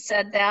 Okay, you just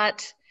said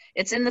that.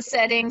 It's in the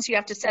settings. You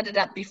have to set it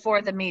up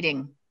before the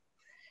meeting.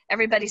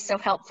 Everybody's so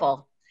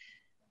helpful.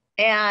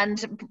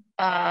 And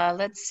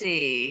let's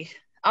see.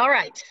 All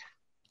right.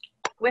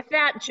 With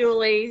that,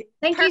 Julie.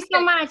 Thank you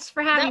so much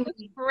for having me. That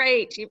was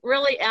great. You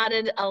really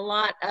added a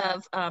lot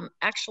of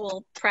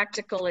actual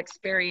practical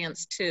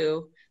experience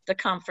to the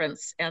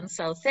conference. And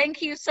so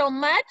thank you so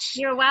much.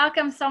 You're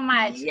welcome so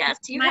much. Yes,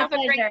 you My have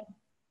pleasure.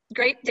 a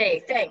great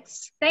day.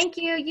 Thanks. Thank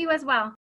you. You as well.